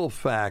critical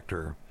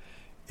factor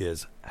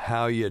is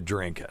how you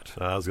drink it.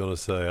 I was going to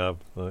say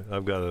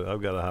I've got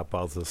a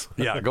hypothesis.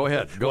 Yeah, go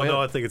ahead. Go ahead.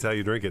 No, I think it's how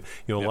you drink it.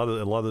 A lot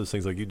of those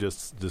things like you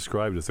just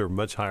described, if they're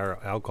much higher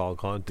alcohol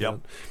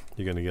content,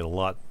 you're going to get a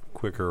lot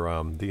quicker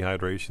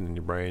dehydration in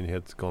your brain. Your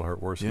head's going to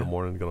hurt worse in the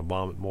morning. You're going to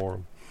vomit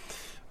more.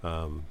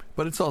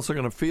 But it's also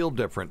going to feel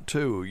different,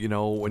 too.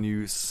 When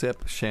you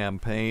sip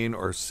champagne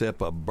or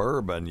sip a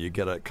bourbon, you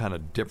get a kind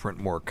of different,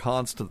 more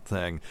constant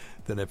thing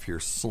than if you're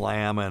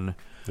slamming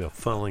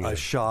a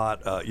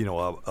shot,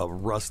 a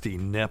rusty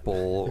nipple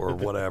or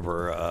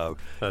whatever,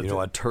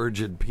 a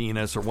turgid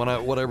penis or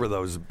whatever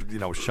those,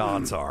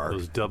 shots are.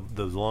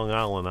 Those Long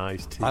Island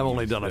iced teas. I've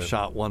only done a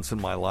shot once in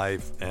my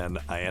life, and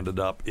I ended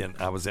up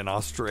I was in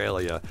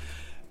Australia,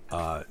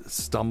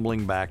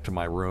 stumbling back to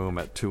my room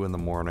at 2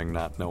 a.m,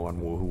 not knowing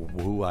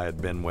who I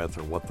had been with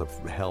or what the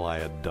hell I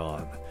had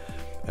done.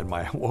 And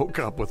I woke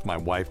up with my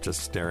wife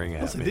just staring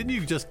at me. Didn't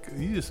it's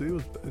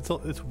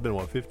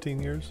been,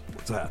 15 years?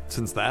 What's that?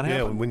 Since that happened?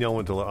 Yeah, when y'all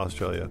went to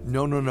Australia.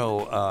 No.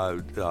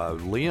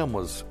 Liam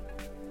was...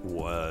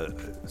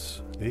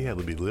 He had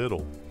to be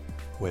little.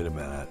 Wait a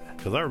minute.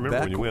 Because I remember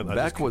when you went...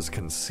 Beck was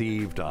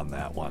conceived on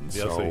that one.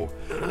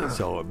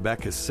 So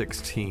Beck is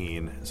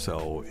 16.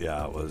 So,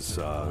 yeah, it was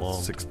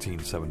 16,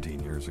 17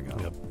 years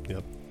ago.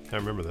 Yep. I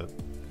remember that.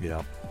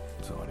 Yep.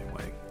 So,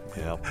 anyway...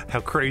 Yeah.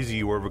 How crazy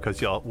you were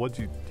because y'all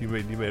you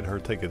made her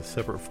take a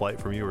separate flight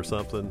from you or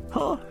something?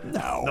 Huh?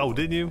 No. No,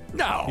 didn't you?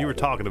 No. You were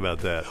talking about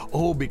that.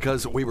 Oh,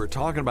 because we were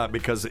talking about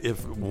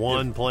if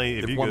one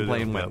plane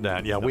went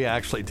down. Yeah, we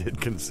actually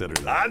did consider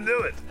that. I knew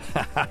it.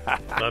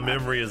 My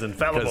memory is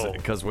infallible.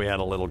 Because we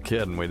had a little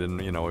kid and we didn't,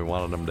 we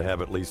wanted them to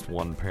have at least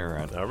one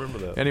parent. I remember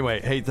that.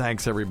 Anyway, hey,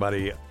 thanks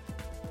everybody.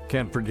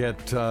 Can't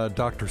forget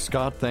Dr.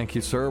 Scott. Thank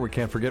you, sir. We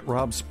can't forget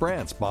Rob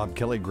Sprance, Bob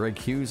Kelly, Greg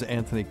Hughes,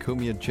 Anthony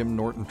Cumia, Jim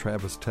Norton,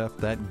 Travis Teff,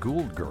 That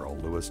Gould Girl,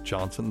 Lewis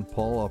Johnson,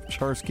 Paul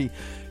Ovcharsky,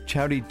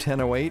 Chowdy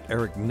 1008,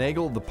 Eric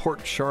Nagel, the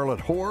Port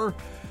Charlotte Whore,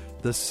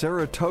 the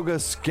Saratoga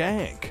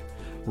Skank,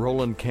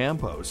 Roland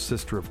Campos,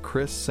 Sister of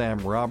Chris, Sam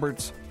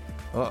Roberts.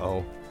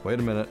 Wait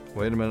a minute.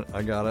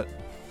 I got it.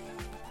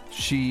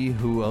 She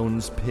Who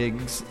Owns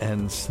Pigs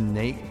and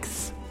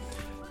Snakes.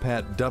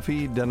 Pat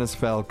Duffy, Dennis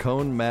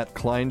Falcone, Matt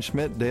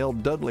Kleinschmidt, Dale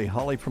Dudley,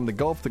 Holly from the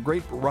Gulf, the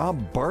great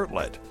Rob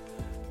Bartlett,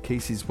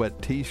 Casey's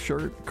Wet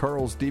T-Shirt,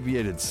 Carl's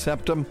Deviated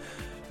Septum,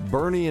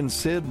 Bernie and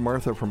Sid,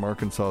 Martha from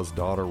Arkansas's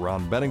Daughter,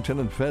 Ron Bennington,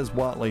 and Fez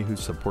Watley, who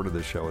supported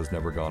the show, has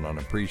never gone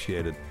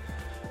unappreciated.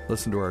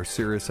 Listen to our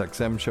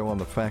SiriusXM show on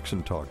the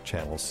Faction Talk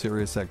channel,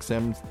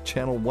 SiriusXM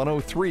channel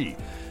 103.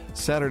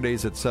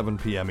 Saturdays at 7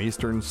 p.m.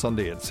 Eastern,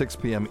 Sunday at 6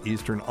 p.m.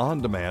 Eastern,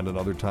 on demand, and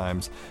other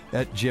times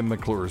at Jim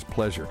McClure's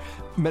pleasure.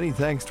 Many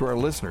thanks to our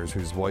listeners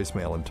whose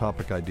voicemail and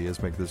topic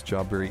ideas make this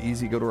job very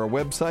easy. Go to our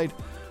website,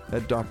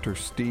 at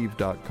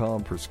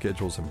drsteve.com for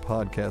schedules and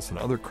podcasts and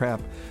other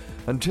crap.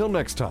 Until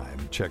next time,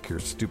 check your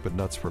stupid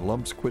nuts for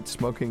lumps, quit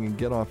smoking, and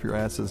get off your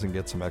asses and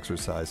get some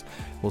exercise.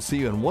 We'll see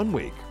you in 1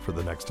 week for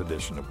the next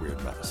edition of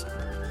Weird Medicine.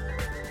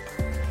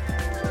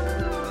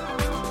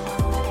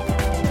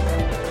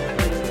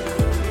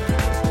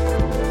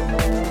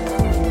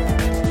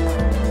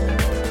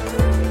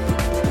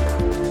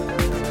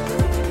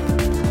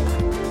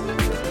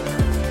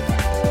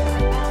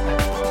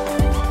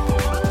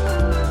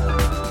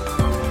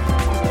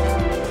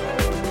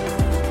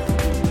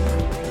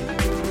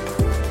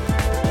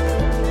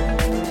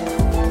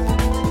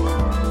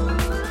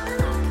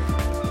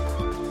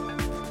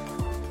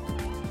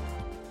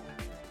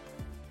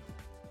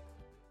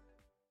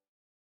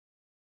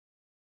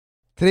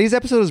 Today's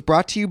episode is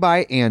brought to you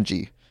by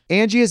Angie.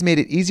 Angie has made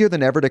it easier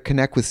than ever to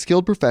connect with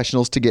skilled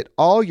professionals to get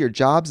all your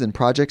jobs and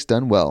projects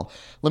done well.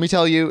 Let me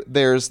tell you,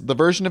 there's the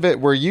version of it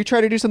where you try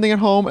to do something at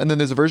home, and then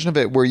there's a version of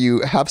it where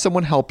you have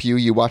someone help you,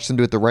 you watch them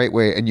do it the right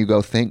way, and you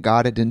go, thank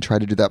God I didn't try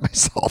to do that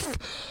myself.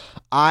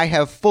 I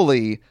have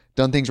fully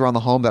done things around the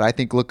home that I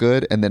think look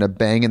good, and then a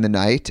bang in the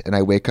night, and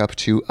I wake up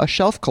to a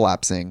shelf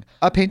collapsing,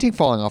 a painting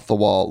falling off the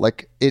wall.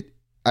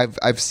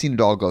 I've seen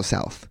it all go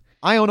south.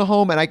 I own a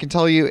home, and I can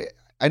tell you,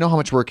 I know how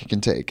much work it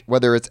can take.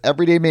 Whether it's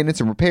everyday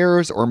maintenance and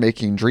repairs or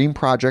making dream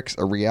projects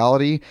a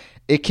reality,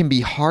 it can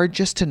be hard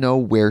just to know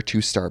where to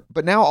start.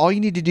 But now all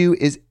you need to do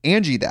is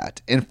Angie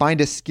that and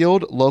find a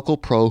skilled local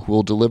pro who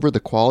will deliver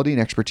the quality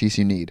and expertise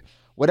you need.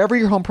 Whatever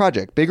your home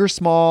project, big or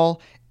small,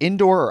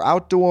 indoor or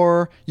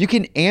outdoor, you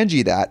can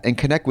Angie that and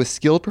connect with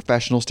skilled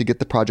professionals to get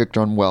the project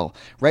done well.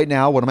 Right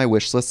now, one of my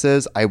wish lists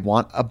is I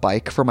want a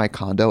bike for my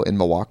condo in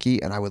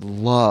Milwaukee, and I would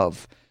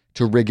love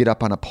to rig it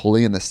up on a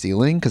pulley in the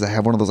ceiling because I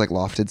have one of those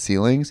lofted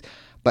ceilings,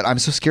 but I'm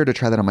so scared to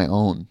try that on my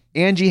own.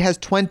 Angie has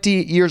 20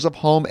 years of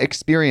home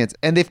experience,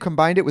 and they've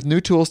combined it with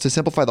new tools to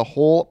simplify the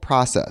whole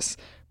process.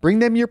 Bring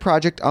them your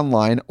project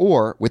online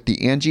or with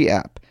the Angie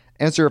app.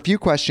 Answer a few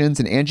questions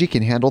and Angie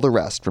can handle the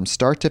rest from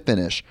start to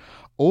finish,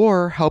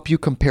 or help you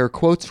compare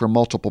quotes from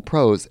multiple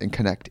pros and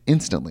connect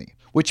instantly,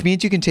 which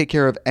means you can take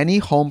care of any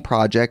home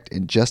project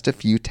in just a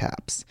few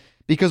taps.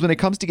 Because when it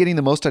comes to getting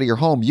the most out of your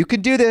home, you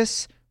can do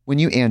this when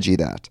you Angie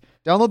that.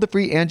 Download the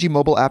free Angie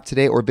mobile app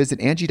today or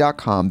visit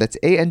Angie.com. That's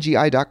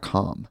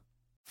ANGI.com.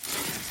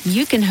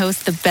 You can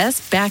host the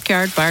best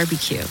backyard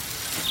barbecue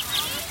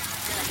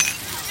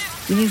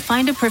when you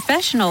find a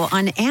professional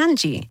on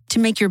Angie to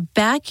make your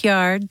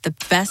backyard the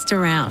best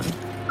around.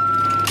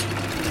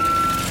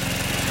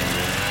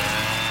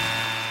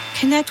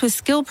 Connect with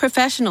skilled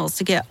professionals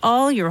to get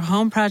all your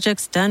home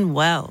projects done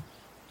well.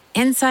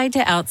 Inside to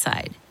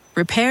outside,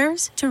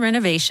 repairs to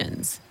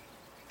renovations.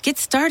 Get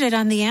started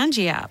on the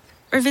Angie app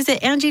or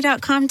visit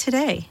Angie.com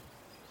today.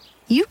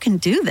 You can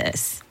do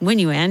this when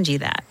you Angie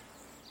that.